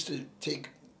 I used to take,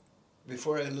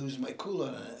 before I lose my cool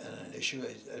on an issue,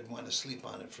 I'd want to sleep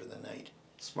on it for the night.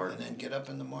 Smart. And then get up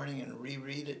in the morning and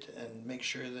reread it and make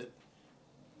sure that,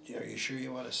 are you sure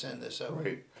you want to send this out?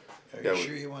 Right. Are you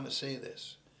sure you want to say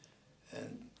this?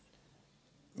 And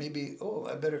maybe,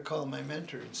 I better call my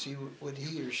mentor and see what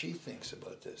he or she thinks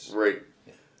about this. Right.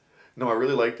 Yeah. No, I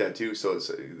really like that too. So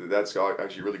that's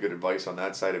actually really good advice on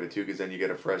that side of it too, because then you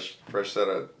get a fresh set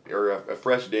of, or a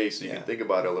fresh day, so you can think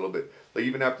about it a little bit. Like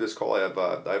even after this call, I have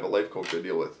a life coach I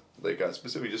deal with, like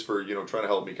specifically just for trying to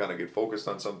help me kind of get focused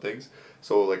on some things.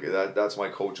 So like that's my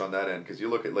coach on that end, because you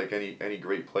look at like any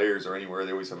great players or anywhere,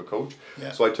 they always have a coach.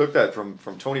 Yeah. So I took that from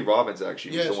Tony Robbins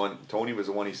actually. Yes. Tony was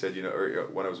the one, he said, or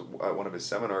when I was at one of his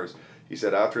seminars, he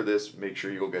said, after this, make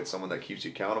sure you go get someone that keeps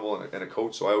you accountable and a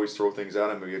coach. So I always throw things at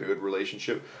him and we get a good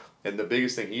relationship. And the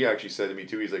biggest thing he actually said to me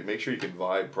too, he's like, make sure you can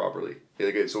vibe properly.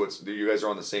 So you guys are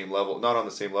on the same level, not on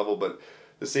the same level, but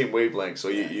the same wavelength. So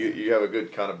you have a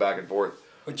good kind of back and forth.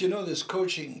 But this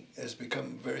coaching has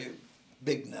become very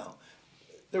big now.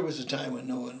 There was a time when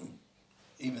no one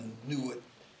even knew what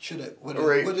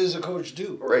does a coach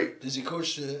do? Right. Does he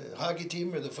coach the hockey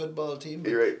team or the football team?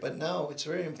 You're right. But now it's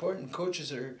very important.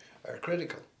 Coaches are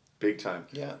critical. Big time.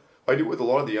 Yeah. I do with a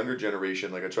lot of the younger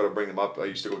generation. Like I try to bring them up. I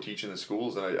used to go teach in the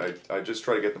schools, and I just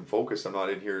try to get them focused. I'm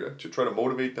not in here to try to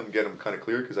motivate them, get them kind of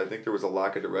clear, because I think there was a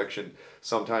lack of direction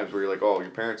sometimes where you're like, oh, your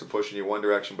parents are pushing you one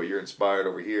direction, but you're inspired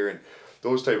over here, and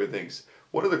those type of things.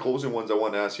 One of the closing ones I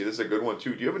want to ask you, this is a good one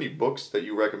too. Do you have any books that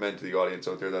you recommend to the audience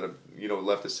out there that have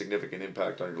left a significant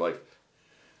impact on your life?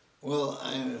 Well,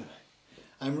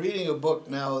 I'm reading a book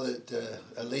now that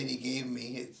a lady gave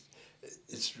me.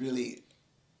 It's really,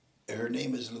 her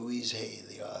name is Louise Hay,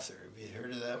 the author. Have you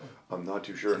heard of that one? I'm not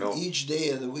too sure. No. Each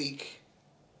day of the week,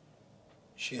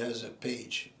 she has a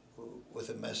page with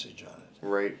a message on it.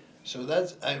 Right. So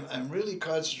I'm really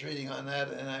concentrating on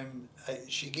that, and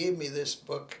she gave me this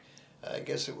book. I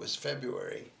guess it was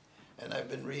February, and I've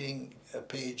been reading a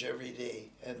page every day,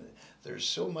 and there's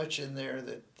so much in there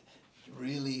that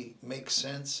really makes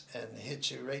sense and hits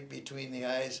you right between the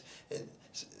eyes.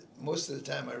 Most of the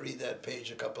time I read that page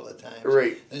a couple of times.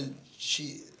 Right. And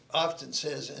she often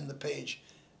says in the page,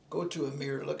 go to a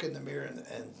mirror, look in the mirror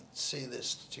and say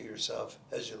this to yourself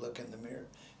as you look in the mirror.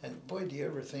 And boy, do you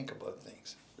ever think about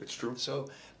things. It's true. So,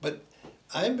 but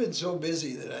I've been so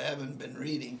busy that I haven't been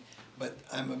reading, but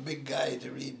I'm a big guy to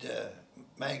read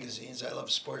magazines. I love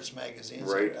sports magazines.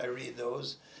 Right. I read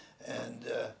those, and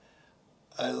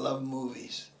I love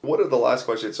movies. What are the last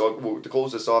questions? So to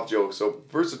close this off, Joe. So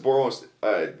first and foremost,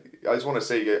 I just want to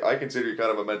say I consider you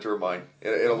kind of a mentor of mine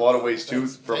in a lot of ways too.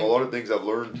 From a lot of things I've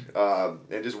learned,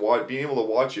 and just being able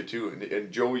to watch you too.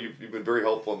 And Joe, you've been very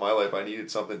helpful in my life. I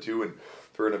needed something too, and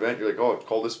for an event, you're like, oh,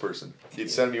 call this person. You'd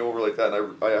send me over like that,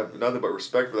 and I have nothing but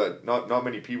respect for that. Not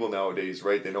many people nowadays,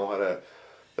 right? They know how to.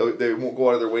 They won't go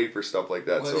out of their way for stuff like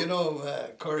that. Well, so. you know,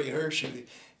 Corey Hirsch,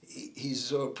 he's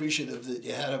so appreciative that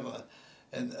you had him.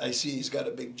 And I see he's got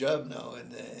a big job now in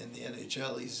the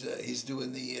NHL. He's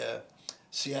doing the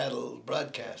Seattle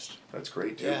broadcast. That's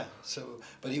great too. Yeah. So,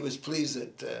 but he was pleased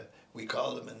that we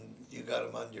called him and you got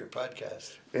him on your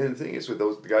podcast. And the thing is with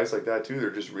those guys like that too, they're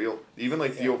just real. Even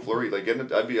like Theo Fleury, like I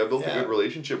built a good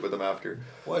relationship with him after.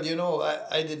 Well, you know,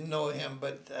 I didn't know him,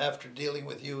 but after dealing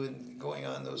with you and going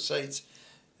on those sites,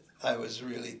 I was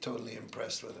really totally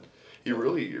impressed with him. He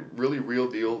really real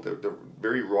deal. They're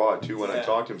very raw too. When I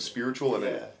talked to him, spiritual,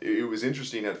 and it was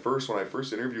interesting at first when I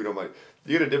first interviewed him.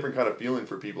 You get a different kind of feeling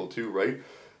for people too, right?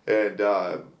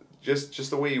 And just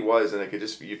the way he was, and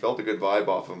you felt a good vibe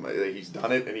off him. He's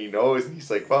done it and he knows, and he's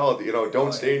like, well,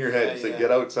 don't stay in your head. It's like get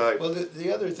outside. Well,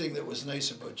 the other thing that was nice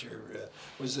about your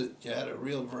was that you had a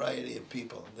real variety of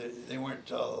people. They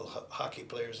weren't all hockey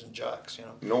players and jocks, you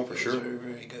know. No, for sure. It was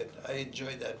very, very good. I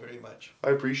enjoyed that very much.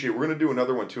 I appreciate it. We're gonna do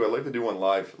another one too. I'd like to do one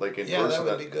live, like in person. Yeah, that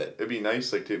would be good. It'd be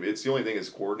nice, like it's the only thing is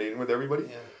coordinating with everybody.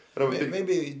 Yeah.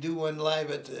 Maybe do one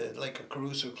live at like a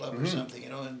Caruso Club or something, you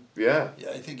know, and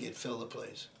I think you'd fill the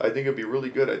place. I think it'd be really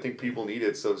good. I think people need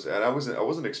it. So, and I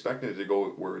wasn't expecting it to go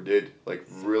where it did, like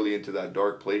really into that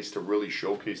dark place to really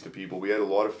showcase to people. We had a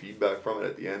lot of feedback from it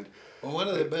at the end. Well, one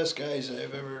of the best guys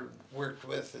I've ever worked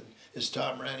with is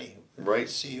Tom Rennie, right?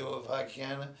 CEO of Hockey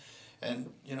Canada,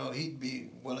 and you know he'd be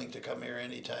willing to come here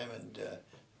anytime and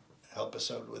help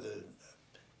us out with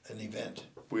an event.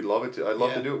 We'd love it. I'd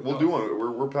love to do it. We'll do one.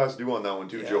 We're past due on that one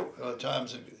too, Joe. Well,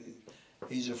 Tom's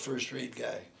he's a first-rate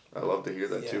guy. I love to hear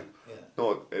that too. Yeah.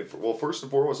 No, well, first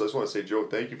and foremost, I just want to say, Joe,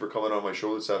 thank you for coming on my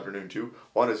show this afternoon too.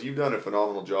 Juanas, you've done a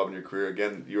phenomenal job in your career.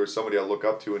 Again, you're somebody I look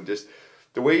up to, and just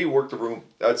the way you work the room.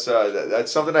 That's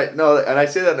something and I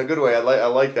say that in a good way. I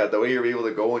like that, the way you're able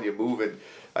to go and you move, and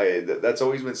that's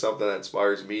always been something that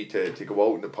inspires me to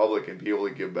go out in the public and be able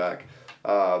to give back.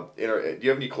 Do you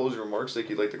have any closing remarks that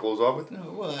you'd like to close off with?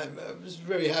 No, well, I was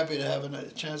very happy to have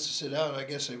a chance to sit down. I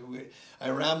guess I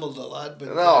rambled a lot,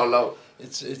 but no,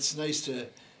 it's nice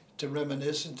to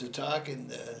reminisce and to talk and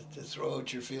to throw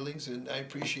out your feelings, and I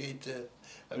appreciate.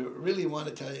 I really want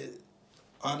to tell you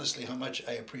honestly how much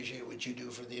I appreciate what you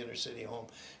do for the inner city home,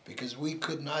 because we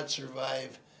could not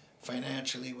survive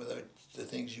financially without the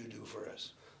things you do for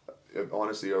us.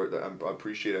 Honestly, I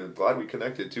appreciate it. I'm glad we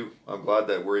connected too. I'm glad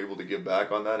that we're able to give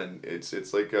back on that, and it's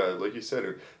like you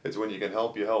said, it's when you can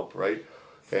help, you help, right?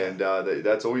 And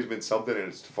that's always been something, and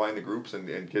it's to find the groups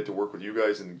and get to work with you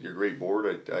guys and your great board.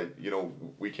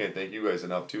 We can't thank you guys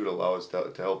enough too to allow us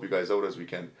to help you guys out as we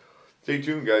can. Stay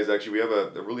tuned, guys. Actually, we have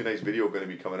a really nice video going to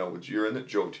be coming out, which you're in it,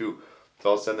 Joe, too.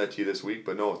 So I'll send that to you this week.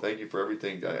 But no, thank you for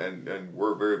everything, and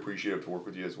we're very appreciative to work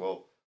with you as well.